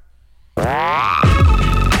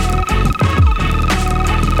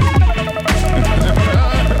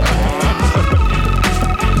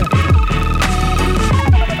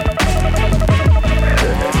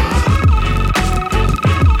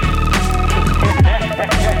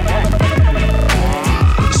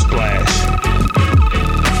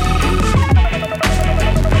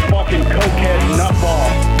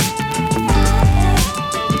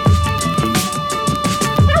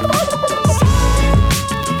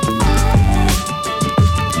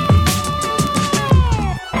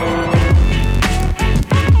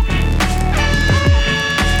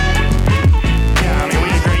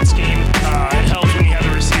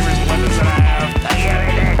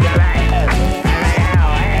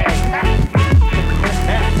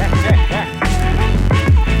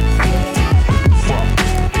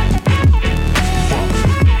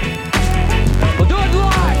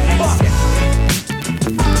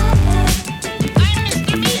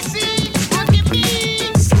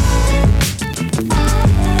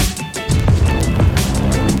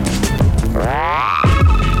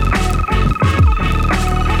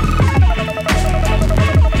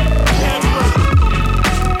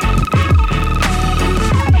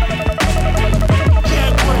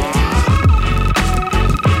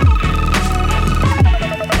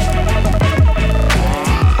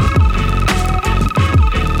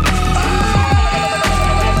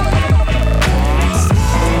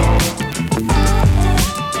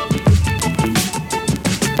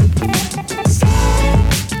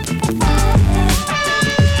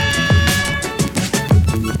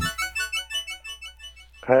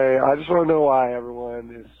 I just want to know why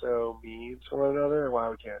everyone is so mean to one another and why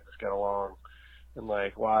we can't just get along, and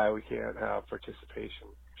like why we can't have participation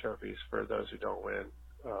trophies for those who don't win.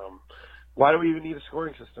 Why do we even need a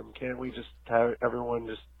scoring system? Can't we just have everyone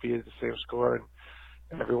just be at the same score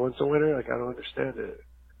and everyone's a winner? Like, I don't understand it.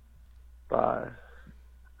 Bye.